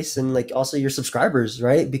your face and like also your subscribers,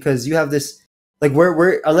 right? Because you have this like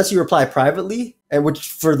we're unless you reply privately, and which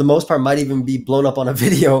for the most part might even be blown up on a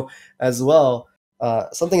video as well.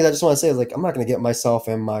 Something that I just want to say is like I'm not going to get myself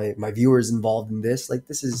and my viewers involved in this. Like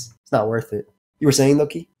it's not worth it. You were saying,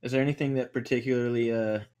 Loki? Is there anything that particularly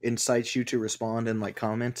incites you to respond in like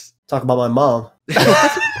comments? Talk about my mom.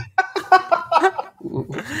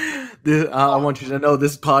 I want you to know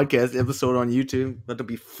this podcast episode on YouTube about to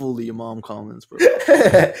be full of your mom comments, bro.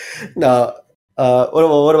 No.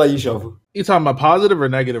 What about you, Shofu? You talking about positive or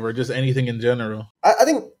negative or just anything in general? I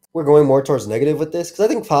think we're going more towards negative with this because I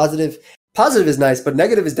think positive is nice, but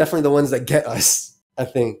negative is definitely the ones that get us, I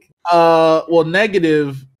think. Well,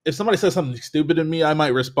 negative, if somebody says something stupid to me, I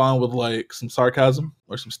might respond with like some sarcasm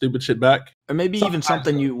or some stupid shit back. Or maybe even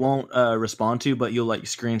something you won't respond to, but you'll like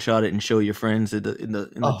screenshot it and show your friends in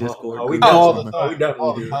the Discord. We definitely do.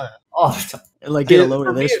 All the time. Like get a load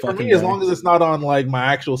of this fucking me, as long as it's not on like my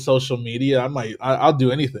actual social media, I'll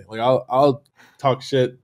do anything. Like I'll talk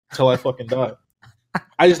shit till I fucking die.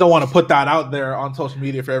 I just don't want to put that out there on social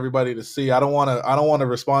media for everybody to see. I don't want to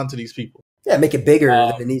respond to these people. Yeah, make it bigger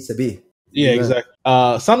than it needs to be. Yeah, exactly.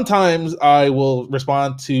 Sometimes I will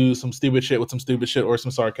respond to some stupid shit with some stupid shit or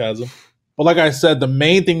some sarcasm. But like I said, the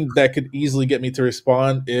main thing that could easily get me to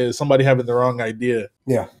respond is somebody having the wrong idea.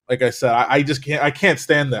 Yeah. Like I said, I just can't. I can't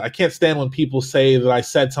stand that. I can't stand when people say that I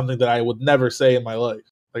said something that I would never say in my life.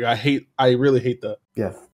 Like I really hate that.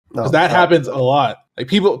 Yeah. Because that happens a lot. Like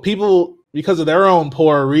people because of their own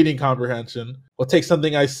poor reading comprehension will take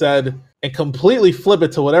something I said and completely flip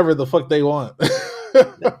it to whatever the fuck they want.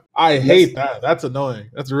 I hate that. That's annoying.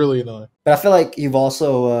 That's really annoying. But I feel like you've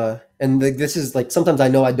also, and this is like, sometimes I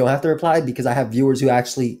know I don't have to reply because I have viewers who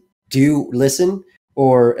actually do listen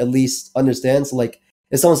or at least understand. So like,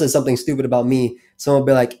 if someone says something stupid about me, someone will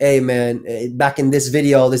be like, hey man, back in this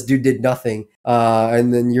video, this dude did nothing.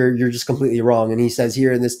 And then you're just completely wrong. And he says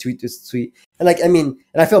here in this tweet. And like, I mean,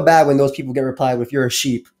 and I feel bad when those people get replied with, you're a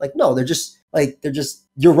sheep. Like, no, they're just,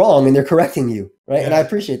 you're wrong and they're correcting you. Right. Yeah. And I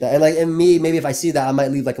appreciate that. And like, and me, maybe if I see that, I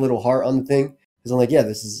might leave like a little heart on the thing. Cause I'm like, yeah,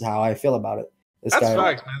 this is how I feel about it. That's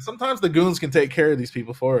facts, man. Sometimes the goons can take care of these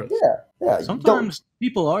people for us. Yeah. Sometimes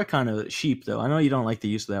people are kind of sheep, though. I know you don't like the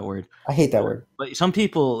use of that word. I hate that word. But some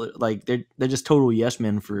people, like, they're just total yes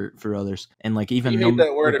men for others, and like even you hate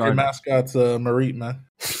that word if your mascot's Marit, man.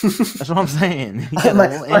 That's what I'm saying. Yeah,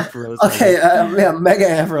 Mega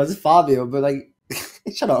Ampharos, Fabio, but like,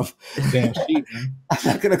 shut up. Damn sheep, man. I'm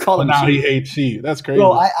not gonna call him. Now he hates sheep. That's crazy.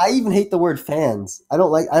 Bro, I even hate the word fans. I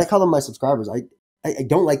call them my subscribers. I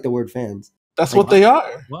don't like the word fans. That's like, what they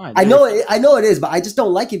are. Why? I know it is, but I just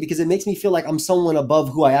don't like it because it makes me feel like I'm someone above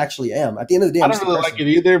who I actually am. At the end of the day, I don't really like it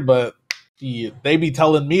either, but they be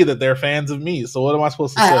telling me that they're fans of me. So what am I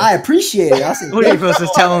supposed to say? I appreciate it. I say, what are you supposed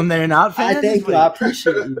to tell them they're not fans? I thank you. I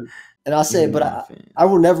appreciate you. And I'll say, but I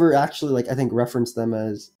will never actually like. I think reference them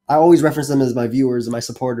as. I always reference them as my viewers and my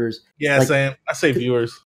supporters. Yeah, like, same. I say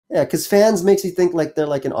viewers. Yeah, because fans makes you think like they're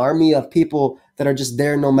like an army of people that are just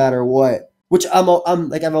there no matter what. Which I'm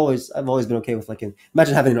like I've always been okay with. Like,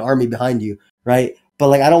 imagine having an army behind you, right? But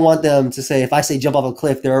like, I don't want them to say if I say jump off a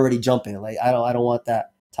cliff, they're already jumping. Like, I don't want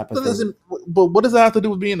that type of thing. But what does that have to do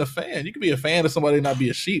with being a fan? You can be a fan of somebody and not be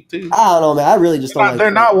a sheep too. I don't know, man. I really just don't like. They're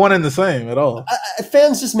not one and the same at all.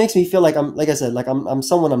 Fans just makes me feel like like I said, like I'm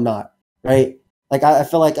someone I'm not, right? Like I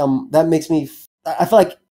feel like that makes me. I feel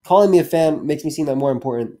like calling me a fan makes me seem like more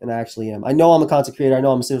important than I actually am. I know I'm a content creator. I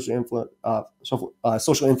know I'm a social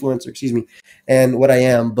influencer, excuse me, and what I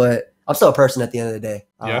am, but I'm still a person at the end of the day.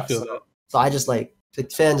 Yeah, I feel that. So I just like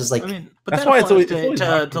fans just like. I mean, but that's that why applies it's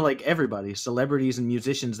always to like everybody, celebrities and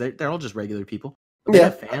musicians. They're all just regular people. Yeah, they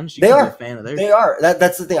have fans. You they can are. Be a fan of theirs. They are.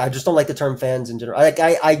 That's the thing. I just don't like the term fans in general. Like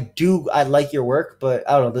I like your work, but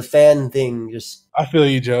I don't know, the fan thing. Just I feel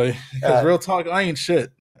you, Joey. Because real talk, I ain't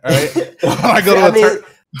shit. All right.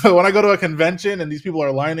 When I go to a convention and these people are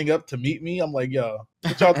lining up to meet me, I'm like, yo,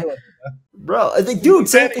 what y'all doing? Bro, I think, dude,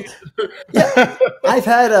 same thing. Yeah, I've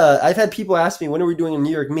had people ask me, when are we doing a New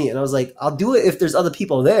York meet? And I was like, I'll do it if there's other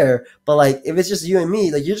people there. But like, if it's just you and me,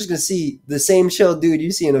 like, you're just gonna see the same chill dude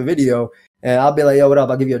you see in a video, and I'll be like, yo, what up?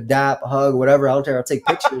 I'll give you a dap, a hug, whatever. I don't care. I'll take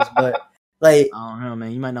pictures, but like, I don't know,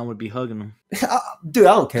 man. You might not want to be hugging them. Dude,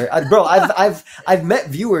 I don't care, bro. I've met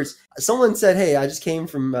viewers. Someone said, "Hey, I just came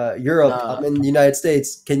from Europe. I'm in the United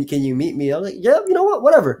States. Can you meet me?" I'm like, "Yeah, you know what?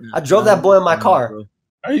 Whatever." I drove that boy in my car. Bro.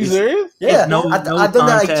 Are you serious? Yeah, No I've done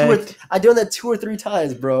that like I've done that 2 or 3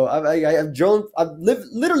 times, bro. I've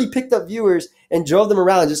literally picked up viewers and drove them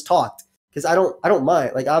around and just talked because I don't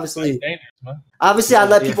mind. Like obviously, I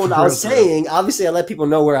let people know. Obviously, I let people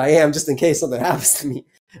know where I am just in case something happens to me,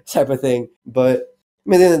 type of thing. But I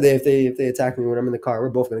mean, at the end of the day, if they attack me when I'm in the car, we're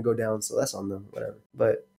both gonna go down. So that's on them, whatever.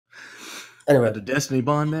 But anyway, the Destiny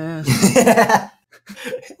Bond mask.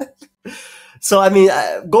 So I mean,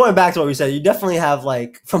 going back to what we said, you definitely have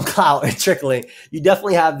like from Clout and trickling, you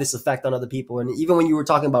definitely have this effect on other people. And even when you were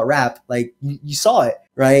talking about rap, like you saw it,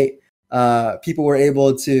 right? People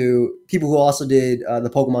who also did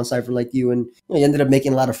the Pokemon cipher like you, and you ended up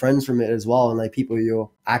making a lot of friends from it as well, and like people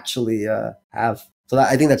you'll actually have. So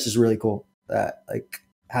I think that's just really cool. That like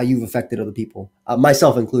how you've affected other people,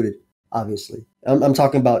 myself included. Obviously, I'm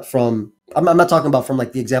talking about from. I'm not talking about from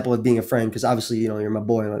like the example of being a friend, because obviously you're my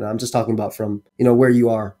boy. I'm just talking about from where you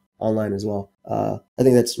are online as well. I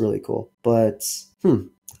think that's really cool. But I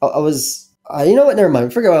was. You know what? Never mind. I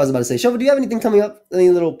forget what I was about to say. Shofu, do you have anything coming up? Any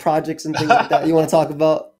little projects and things like that you want to talk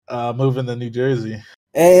about? Moving to New Jersey.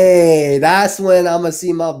 Hey, that's when I'm gonna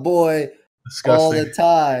see my boy Disgusting. all the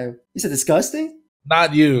time. You said disgusting?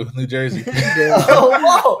 Not you, New Jersey. Oh,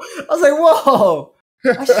 whoa! I was like, whoa!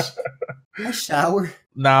 I shower.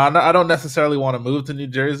 Nah, I don't necessarily want to move to New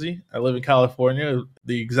Jersey. I live in California,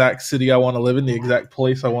 the exact city I want to live in, the exact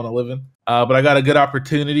place I want to live in. But I got a good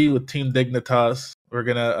opportunity with Team Dignitas. We're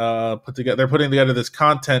gonna they're putting together this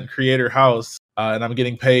content creator house, and I'm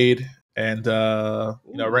getting paid, and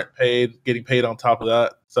rent paid, getting paid on top of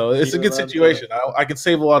that. So it's a good situation. I can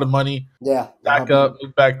save a lot of money. Yeah.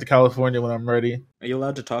 Move back to California when I'm ready. Are you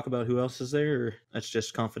allowed to talk about who else is there, or that's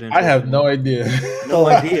just confidential? I have no idea. No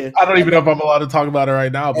idea. I don't even know if I'm allowed to talk about it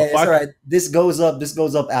right now. But it's all right. This goes up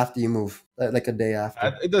after you move, like a day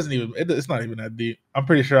after. It's not even that deep. I'm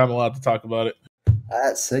pretty sure I'm allowed to talk about it.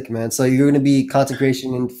 That's sick, man. So you're going to be content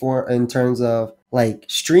creation in terms of like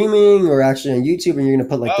streaming, or actually on YouTube, and you're going to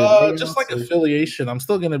put like just like affiliation. I'm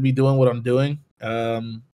still going to be doing what I'm doing,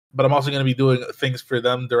 but I'm also going to be doing things for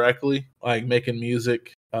them directly, like making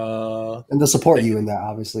music. And they'll support you in that,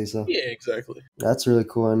 obviously. So yeah, exactly. That's really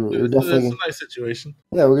cool, and it's a nice situation.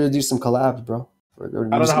 Yeah, we're going to do some collabs, bro. I don't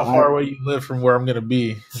know how far away you live from where I'm going to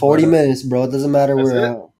be. 40 minutes, bro. It doesn't matter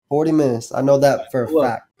where. 40 minutes. I know that for a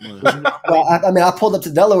fact. Well, I pulled up to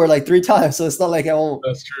Delaware like 3 times, so it's not like I won't.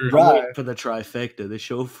 That's true. Drive. For the trifecta, the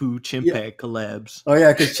Shofu Chimpak collabs. Oh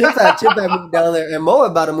yeah, because Chimpak moved down there, and Mo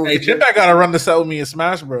about to move. Hey, Chimpak got to run the set with me in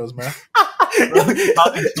Smash Bros, man.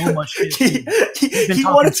 Talking so much shit. He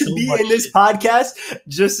wanted to be in this podcast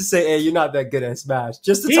just to say, "Hey, you're not that good at Smash."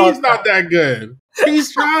 Just to He's not that good.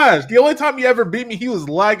 He's trash. The only time he ever beat me, he was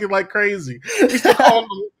lagging like crazy. We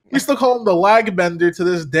still call him the lag bender to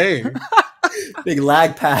this day. Big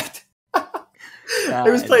lag packed. He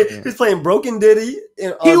was playing Broken Diddy. He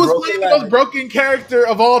was playing the most broken character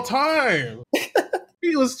of all time.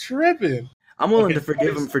 He was tripping. I'm willing to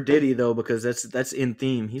forgive him for Diddy though, because that's in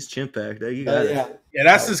theme. He's Chimpak. You got it. Yeah,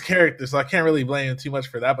 that's his character, so I can't really blame him too much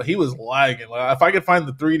for that. But he was lagging. Like, if I could find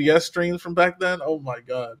the 3DS streams from back then, oh my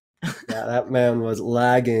god. Yeah, that man was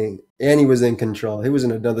lagging, and he was in control. He was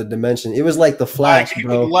in another dimension. It was like the Flash, bro. He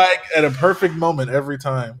would lag at a perfect moment every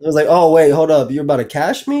time. It was like, oh wait, hold up, you're about to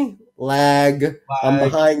cash me? Lag. I'm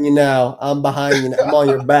behind you now. I'm on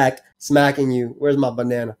your back, smacking you. Where's my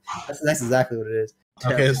banana? That's exactly what it is.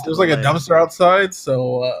 Okay, there's like a dumpster outside,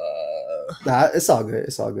 so Nah, it's all good.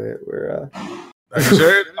 It's all good. We're are you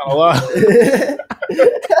sure? Not a lot.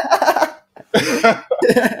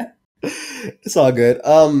 It's all good.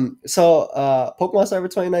 So Pokemon Cyber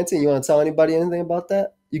 2019, you want to tell anybody anything about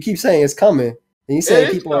that? You keep saying it's coming, and you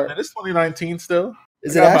saying people are. It's 2019 still.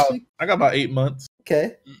 Is it actually? I got about 8 months.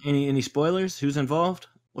 Okay. Any spoilers? Who's involved?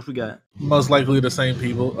 What we got? Most likely the same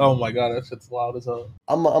people. Oh my god, that shit's loud as hell.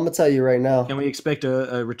 I'm gonna tell you right now. Can we expect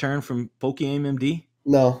a return from pokeaimMD?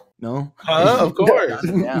 No. No? Of course.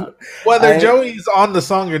 Yeah. Whether Joey's on the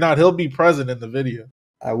song or not, he'll be present in the video.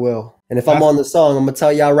 I will. And if I'm on the song, I'm gonna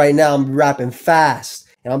tell y'all right now, I'm rapping fast.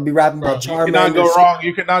 And I'm gonna be rapping about Charmander. You cannot go wrong.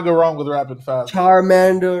 You cannot go wrong with rapping fast.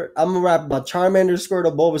 Charmander. I'm gonna rap about Charmander,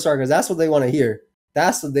 Squirtle, Bulbasaur, because that's what they want to hear.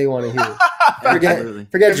 That's what they want to hear.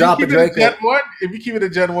 Forget drop a Draco. If you keep it a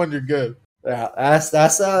Gen 1, you're good. Yeah, that's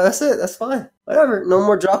it. That's fine. Whatever. No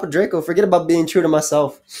more drop a Draco. Forget about being true to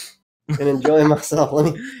myself and enjoying myself.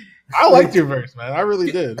 I liked your verse, man. I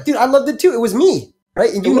really did. Dude, I loved it too. It was me,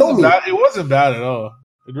 right? And you know me. It wasn't bad at all.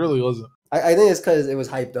 It really wasn't. I think it's because it was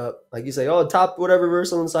hyped up. Like you say, oh, top whatever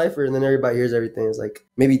verse on the cipher, and then everybody hears everything. It's like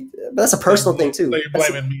maybe, but that's a personal thing too. So you're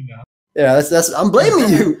blaming me now. Yeah, that's. I'm blaming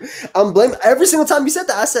you. I'm blaming every single time you said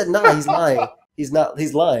that. I said, nah, he's lying. He's not.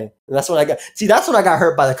 He's lying. And that's when I got. See, that's when I got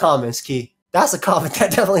hurt by the comments, Key. That's a comment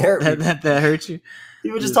that definitely hurt me. That hurt you.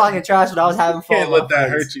 You were just talking trash when I was having fun. You can't let that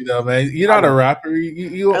hurt you though, man. You're not a rapper.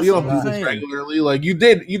 You don't do this regularly. Like you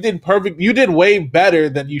did perfect. You did way better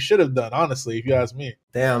than you should have done, honestly, if you ask me.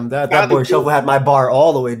 Damn, that boy Shofu had my bar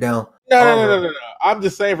all the way down. No. I'm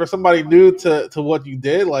just saying, for somebody new to what you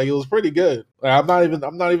did, like it was pretty good. Like, I'm not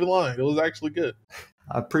even lying. It was actually good.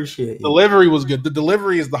 I appreciate it. Delivery was good. The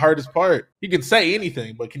delivery is the hardest part. You can say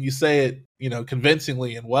anything, but can you say it,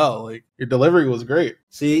 convincingly and well? Like your delivery was great.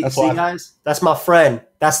 See, guys, that's my friend.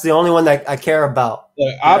 That's the only one that I care about.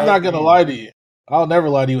 Like, I'm not gonna lie to you. I'll never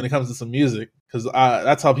lie to you when it comes to some music, because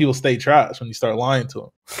that's how people stay trash, when you start lying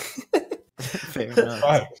to them. Fair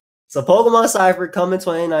enough. So Pokemon Cypher coming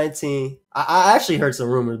 2019. I actually heard some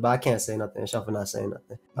rumors, but I can't say nothing. Shuffle not saying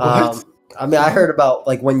nothing. What? I mean, I heard about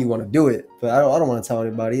like when you want to do it, but I don't want to tell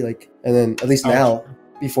anybody. Like, and then at least now,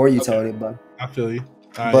 before you tell anybody. I feel you.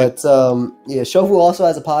 But yeah, Shofu also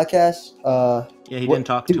has a podcast. Yeah, he didn't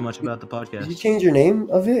talk too much about the podcast. Did you change your name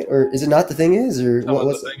of it, or is it not the thing is, or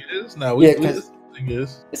what's the thing is? No, the thing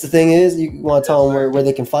is. It's the thing is. You want to tell them where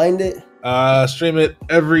they can find it? Stream it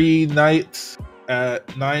every night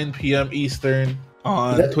at 9 p.m. Eastern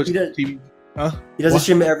on Twitch TV. Huh? He doesn't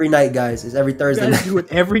stream it every night, guys. It's every Thursday night. Do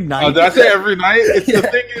it every night. Oh, did I say every night? It's the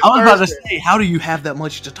thing is, I was about to say, how do you have that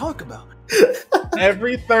much to talk about?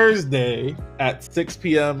 Every Thursday at 6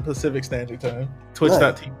 p.m. Pacific Standard Time.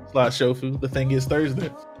 Twitch.tv/Shofu. The thing is Thursday.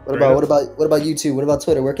 What about YouTube? What about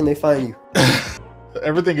Twitter? Where can they find you?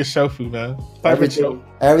 Everything is Shofu, man.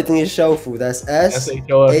 Everything is Shofu. That's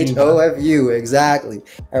SHOFU. Exactly. All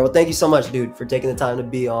right. Well, thank you so much, dude, for taking the time to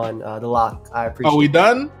be on The Lock. I appreciate it. Are we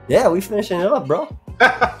done? Yeah, we finishing it up, bro.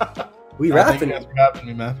 We wrapping it. Thank you guys for having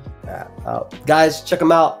me, man. Guys, check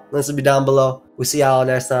them out. Links will be down below. We'll see y'all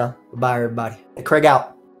next time. Bye, everybody. And Craig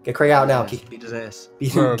out. Get Craig out now, Keith. Beat his ass.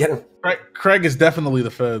 Get him. Craig is definitely the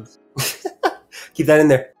feds. Keep that in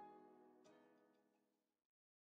there.